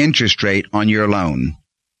the interest rate on your loan?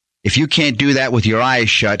 If you can't do that with your eyes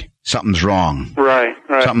shut, something's wrong. Right.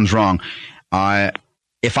 Something's wrong.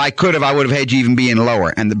 If I could have, I would have had you even being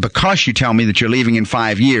lower. And because you tell me that you're leaving in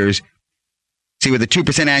 5 years, see, with a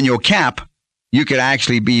 2% annual cap, you could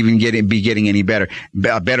actually be getting a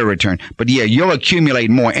better return. But yeah, you'll accumulate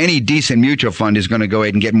more. Any decent mutual fund is going to go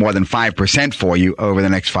ahead and get more than 5% for you over the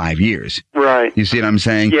next 5 years. Right. You see what I'm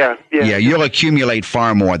saying? Yeah. You'll accumulate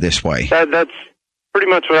far more this way. That's pretty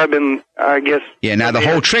much what I've been, I guess. Yeah. Now the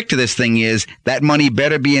whole trick to this thing is that money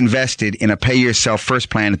better be invested in a pay yourself first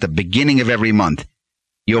plan at the beginning of every month.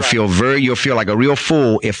 You'll feel like a real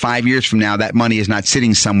fool if 5 years from now that money is not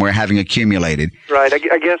sitting somewhere having accumulated. Right. I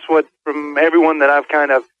guess from everyone that I've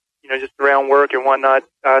kind of, just around work and whatnot,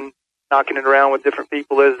 knocking it around with different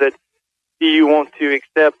people is that, do you want to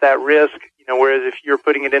accept that risk? Whereas if you're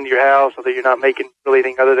putting it into your house, so that you're not making really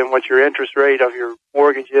anything other than what your interest rate of your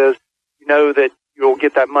mortgage is, you know that you'll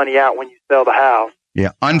get that money out when you sell the house.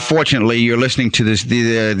 Yeah. Unfortunately, you're listening to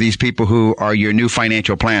these people who are your new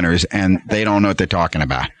financial planners, and they don't know what they're talking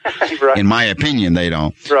about. Right. In my opinion, they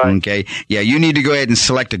don't. Right. Okay. Yeah. You need to go ahead and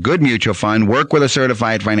select a good mutual fund. Work with a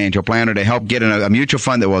certified financial planner to help get a mutual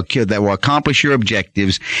fund that will accomplish your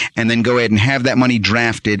objectives, and then go ahead and have that money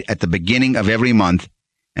drafted at the beginning of every month,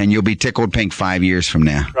 and you'll be tickled pink 5 years from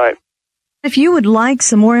now. Right. If you would like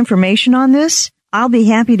some more information on this, I'll be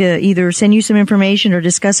happy to either send you some information or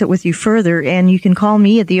discuss it with you further, and you can call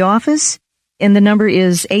me at the office, and the number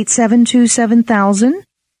is 872-7000.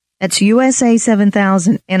 That's USA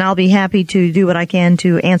 7000, and I'll be happy to do what I can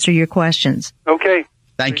to answer your questions. Okay.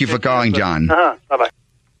 Thank you for calling, John. Bye-bye.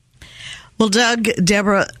 Well, Doug,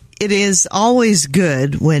 Deborah, it is always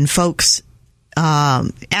good when folks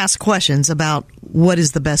ask questions about what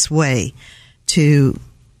is the best way to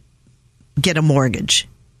get a mortgage.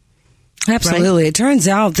 Absolutely. Right? It turns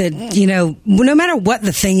out that, no matter what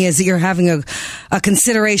the thing is that you're having a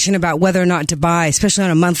consideration about whether or not to buy, especially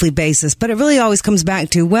on a monthly basis, but it really always comes back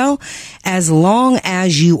to, well, as long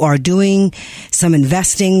as you are doing some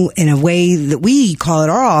investing in a way that we call at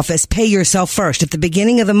our office, pay yourself first. At the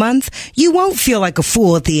beginning of the month, you won't feel like a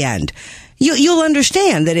fool at the end. You'll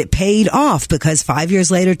understand that it paid off because 5 years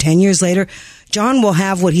later, 10 years later, John will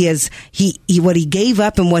have what what he gave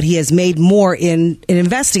up and what he has made more in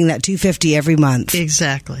investing that $250 every month.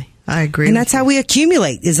 Exactly. I agree. And that's how we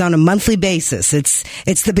accumulate, is on a monthly basis.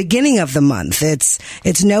 It's the beginning of the month.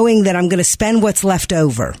 It's knowing that I'm going to spend what's left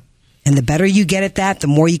over. And the better you get at that, the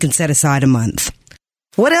more you can set aside a month.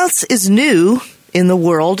 What else is new in the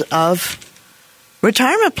world of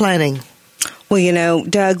retirement planning? Well,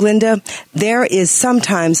 Doug, Linda, there is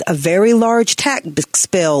sometimes a very large tax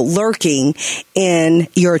bill lurking in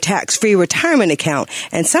your tax-free retirement account,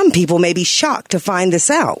 and some people may be shocked to find this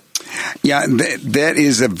out. Yeah, that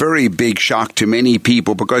is a very big shock to many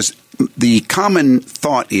people because the common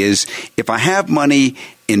thought is if I have money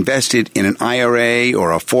invested in an IRA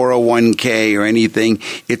or a 401k or anything,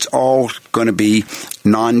 it's all going to be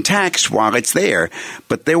non-taxed while it's there.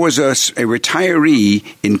 But there was a retiree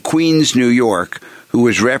in Queens, New York, who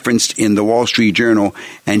was referenced in the Wall Street Journal,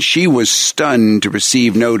 and she was stunned to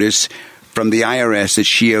receive notice from the IRS that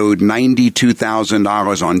she owed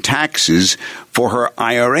 $92,000 on taxes for her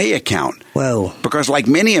IRA account. Whoa. Because like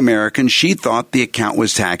many Americans, she thought the account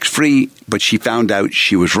was tax-free, but she found out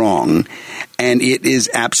she was wrong. And it is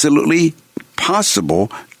absolutely possible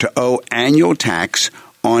to owe annual tax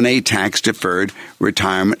on a tax-deferred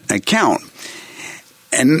retirement account.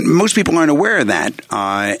 And most people aren't aware of that.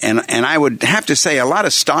 And I would have to say a lot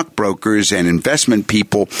of stockbrokers and investment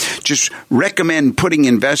people just recommend putting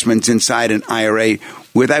investments inside an IRA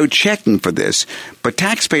without checking for this. But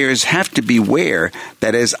taxpayers have to beware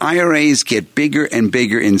that as IRAs get bigger and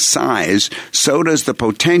bigger in size, so does the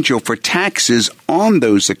potential for taxes on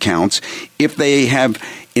those accounts if they have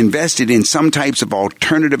invested in some types of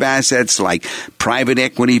alternative assets like private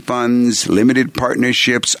equity funds, limited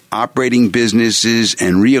partnerships, operating businesses,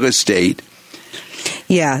 and real estate.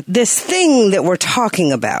 Yeah, this thing that we're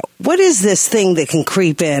talking about, what is this thing that can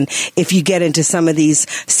creep in if you get into some of these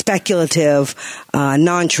speculative,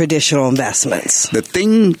 non-traditional investments? The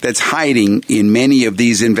thing that's hiding in many of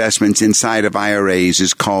these investments inside of IRAs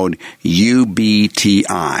is called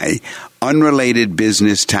UBTI, Unrelated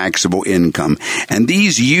Business Taxable Income. And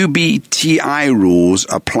these UBTI rules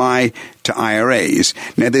apply to IRAs.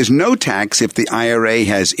 Now, there's no tax if the IRA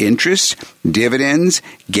has interest, dividends,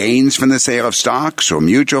 gains from the sale of stocks or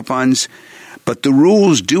mutual funds. But the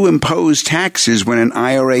rules do impose taxes when an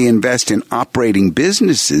IRA invests in operating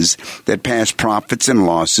businesses that pass profits and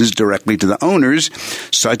losses directly to the owners,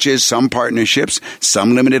 such as some partnerships,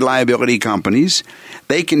 some limited liability companies.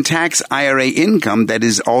 They can tax IRA income that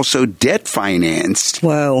is also debt financed.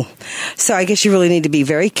 Whoa. So I guess you really need to be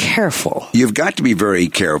very careful. You've got to be very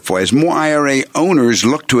careful. As more IRA owners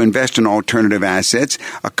look to invest in alternative assets,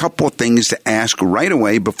 a couple of things to ask right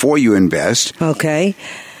away before you invest. Okay.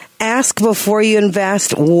 Ask before you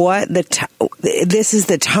invest this is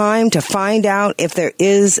the time to find out if there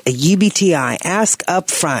is a UBTI. Ask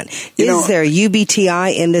up front. Is there a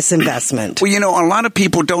UBTI in this investment? Well, a lot of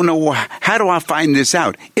people don't know, how do I find this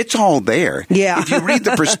out? It's all there. Yeah. If you read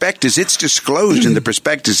the prospectus, it's disclosed in the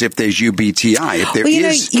prospectus if there's UBTI. If there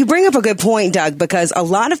is. You bring up a good point, Doug, because a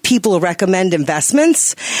lot of people recommend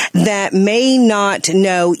investments that may not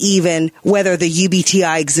know even whether the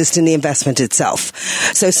UBTI exists in the investment itself.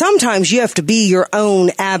 So sometimes you have to be your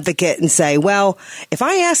own advocate and say, well, if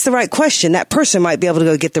I ask the right question, that person might be able to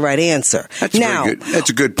go get the right answer. That's very good. That's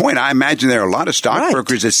a good point. I imagine there are a lot of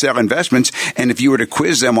stockbrokers that sell investments, and if you were to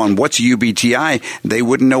quiz them on what's UBTI, they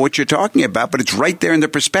wouldn't know what you're talking about, but it's right there in the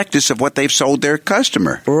prospectus of what they've sold their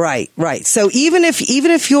customer. Right. So even if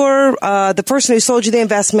you're the person who sold you the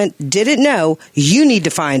investment didn't know, you need to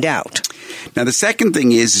find out. Now, the second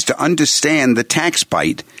thing is to understand the tax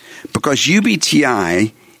bite, because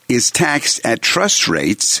UBTI is taxed at trust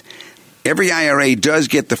rates. Every IRA does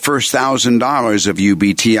get the first $1,000 of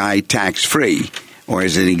UBTI tax-free, or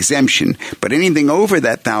as an exemption. But anything over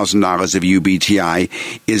that $1,000 of UBTI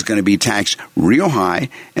is going to be taxed real high,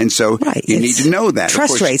 and so you need to know that.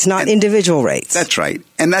 Trust rates, not individual rates. That's right.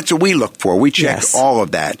 And that's what we look for. We check all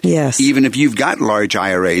of that. Yes. Even if you've got large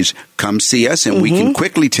IRAs, come see us, and we can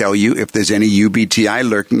quickly tell you if there's any UBTI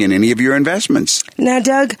lurking in any of your investments. Now,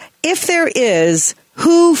 Doug, if there is,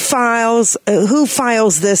 who files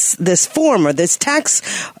this form or this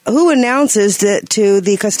tax? Who announces to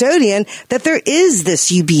the custodian that there is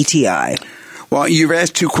this UBTI? Well, you've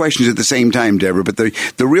asked two questions at the same time, Deborah, but the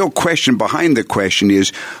real question behind the question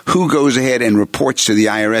is who goes ahead and reports to the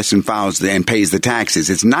IRS and files and pays the taxes.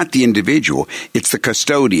 It's not the individual, it's the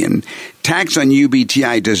custodian. Tax on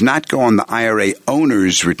UBTI does not go on the IRA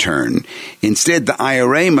owner's return. Instead, the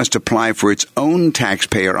IRA must apply for its own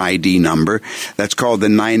taxpayer ID number. That's called the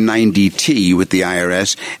 990T with the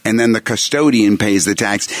IRS, and then the custodian pays the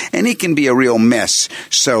tax, and it can be a real mess.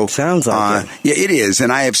 So, sounds like it. Yeah, it is,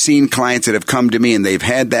 and I have seen clients that have come to me and they've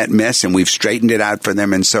had that mess, and we've straightened it out for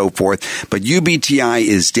them and so forth. But UBTI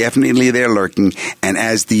is definitely there lurking, and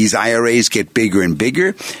as these IRAs get bigger and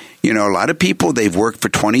bigger, a lot of people, they've worked for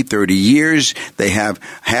 20, 30 years. They have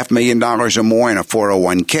 $500,000 or more in a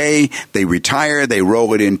 401k. They retire. They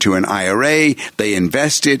roll it into an IRA. They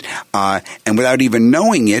invest it. And without even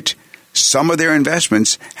knowing it, some of their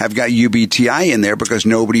investments have got UBTI in there because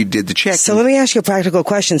nobody did the check. So let me ask you a practical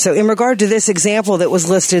question. So in regard to this example that was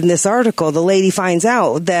listed in this article, the lady finds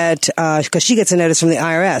out that, because she gets a notice from the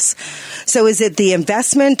IRS. So is it the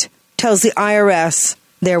investment tells the IRS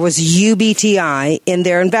there was UBTI in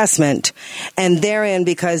their investment, and therein,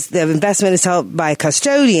 because the investment is held by a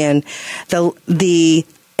custodian, the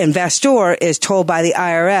investor is told by the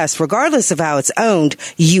IRS, regardless of how it's owned,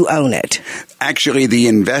 you own it. Actually,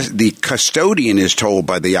 the custodian is told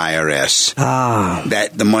by the IRS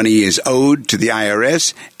that the money is owed to the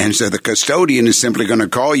IRS, and so the custodian is simply going to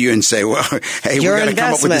call you and say, well, hey, we're going to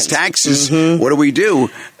come up with these taxes. What do we do?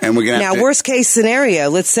 And we're going to have to... worst case scenario,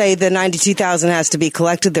 let's say the $92,000 has to be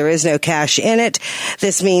collected. There is no cash in it.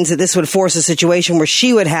 This means that this would force a situation where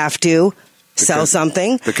she would have to sell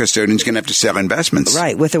something. The custodian's going to have to sell investments.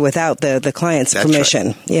 Right, with or without the client's That's permission.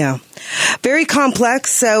 Right. Yeah. Very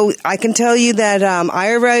complex. So I can tell you that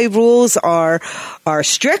IRA rules are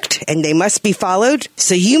strict and they must be followed.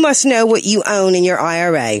 So you must know what you own in your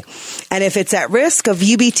IRA. And if it's at risk of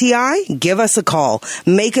UBTI, give us a call.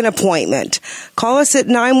 Make an appointment. Call us at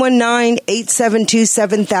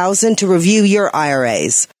 919-872-7000 to review your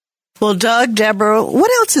IRAs. Well, Doug, Deborah,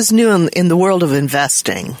 what else is new in the world of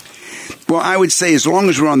investing? Well, I would say as long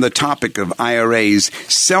as we're on the topic of IRAs,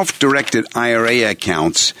 self-directed IRA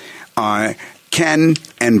accounts can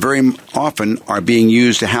and very often are being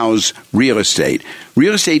used to house real estate.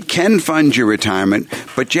 Real estate can fund your retirement,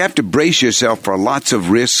 but you have to brace yourself for lots of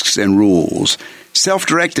risks and rules.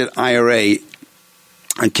 Self-directed IRA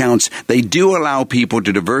accounts, they do allow people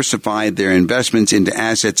to diversify their investments into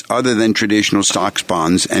assets other than traditional stocks,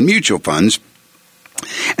 bonds, and mutual funds.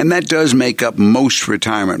 And that does make up most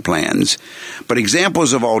retirement plans. But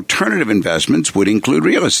examples of alternative investments would include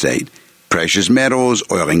real estate, precious metals,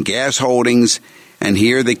 oil and gas holdings. And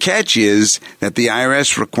here the catch is that the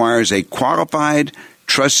IRS requires a qualified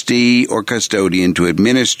trustee or custodian to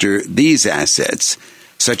administer these assets,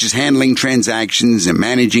 such as handling transactions and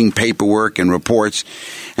managing paperwork and reports.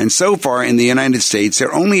 And so far in the United States, there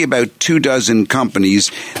are only about 24 companies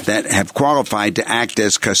that have qualified to act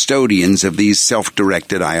as custodians of these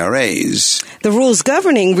self-directed IRAs. The rules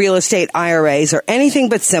governing real estate IRAs are anything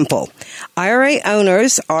but simple. IRA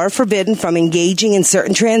owners are forbidden from engaging in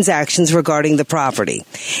certain transactions regarding the property.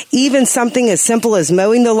 Even something as simple as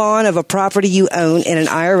mowing the lawn of a property you own in an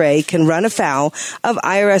IRA can run afoul of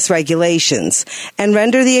IRS regulations and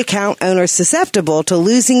render the account owner susceptible to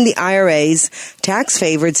losing the IRA's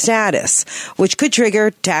tax-favored status, which could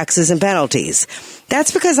trigger taxes and penalties.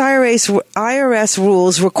 That's because IRS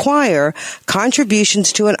rules require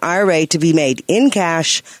contributions to an IRA to be made in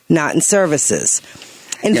cash, not in services.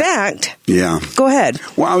 In fact, go ahead.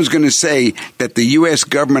 Well, I was going to say that the U.S.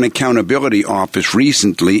 Government Accountability Office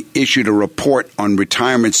recently issued a report on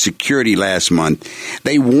retirement security last month.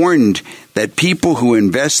 They warned that people who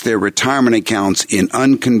invest their retirement accounts in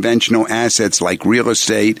unconventional assets like real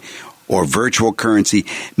estate or virtual currency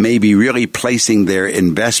may be really placing their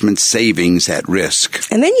investment savings at risk.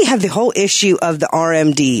 And then you have the whole issue of the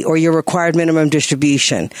RMD, or your required minimum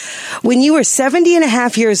distribution. When you are 70 and a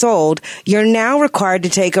half years old, you're now required to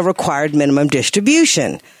take a required minimum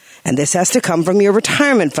distribution. And this has to come from your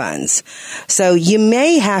retirement funds. So you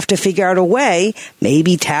may have to figure out a way,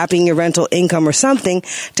 maybe tapping your rental income or something,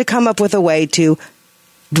 to come up with a way to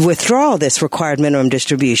withdraw this required minimum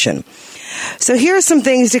distribution. So here are some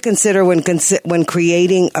things to consider when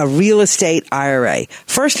creating a real estate IRA.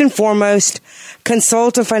 First and foremost,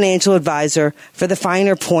 consult a financial advisor for the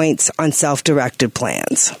finer points on self-directed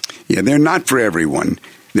plans. Yeah, they're not for everyone.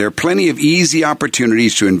 There are plenty of easy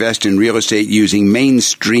opportunities to invest in real estate using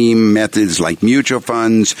mainstream methods like mutual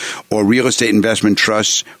funds or real estate investment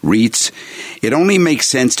trusts, REITs. It only makes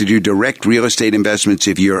sense to do direct real estate investments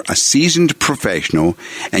if you're a seasoned professional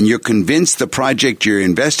and you're convinced the project you're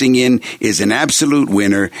investing in is an absolute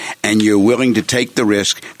winner and you're willing to take the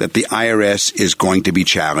risk that the IRS is going to be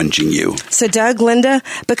challenging you. So Doug, Linda,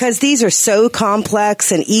 because these are so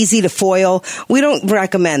complex and easy to foil, we don't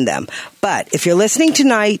recommend them. But if you're listening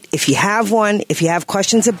tonight, if you have one, if you have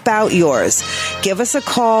questions about yours, give us a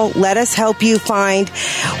call. Let us help you find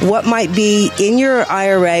what might be in your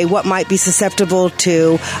IRA, what might be susceptible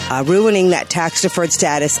to ruining that tax-deferred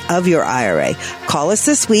status of your IRA. Call us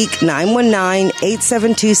this week,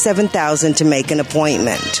 919-872-7000 to make an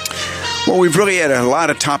appointment. Well, we've really had a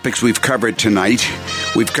lot of topics we've covered tonight.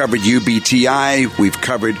 We've covered UBTI. We've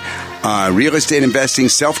covered real estate investing,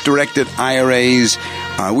 self-directed IRAs.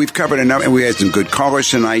 We've covered enough, and we had some good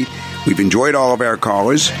callers tonight. We've enjoyed all of our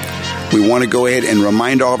callers. We want to go ahead and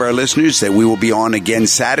remind all of our listeners that we will be on again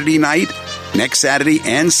Saturday night, next Saturday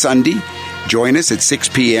and Sunday. Join us at 6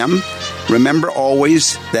 p.m. Remember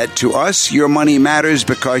always that to us, your money matters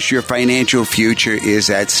because your financial future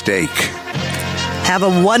is at stake. Have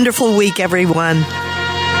a wonderful week, everyone.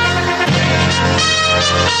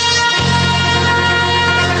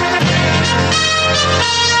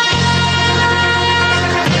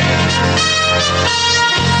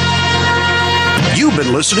 You've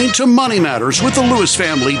been listening to Money Matters with the Lewis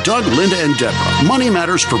family, Doug, Linda, and Deborah. Money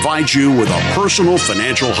Matters provides you with a personal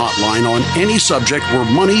financial hotline on any subject where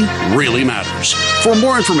money really matters. For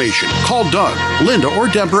more information, call Doug, Linda, or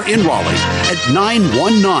Deborah in Raleigh at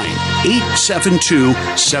 919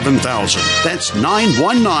 872-7000. That's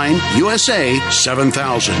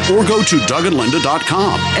 919-USA-7000. Or go to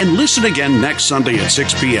DougAndLinda.com and listen again next Sunday at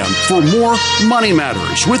 6 p.m. for more Money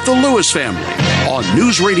Matters with the Lewis family on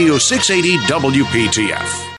News Radio 680 WPTF.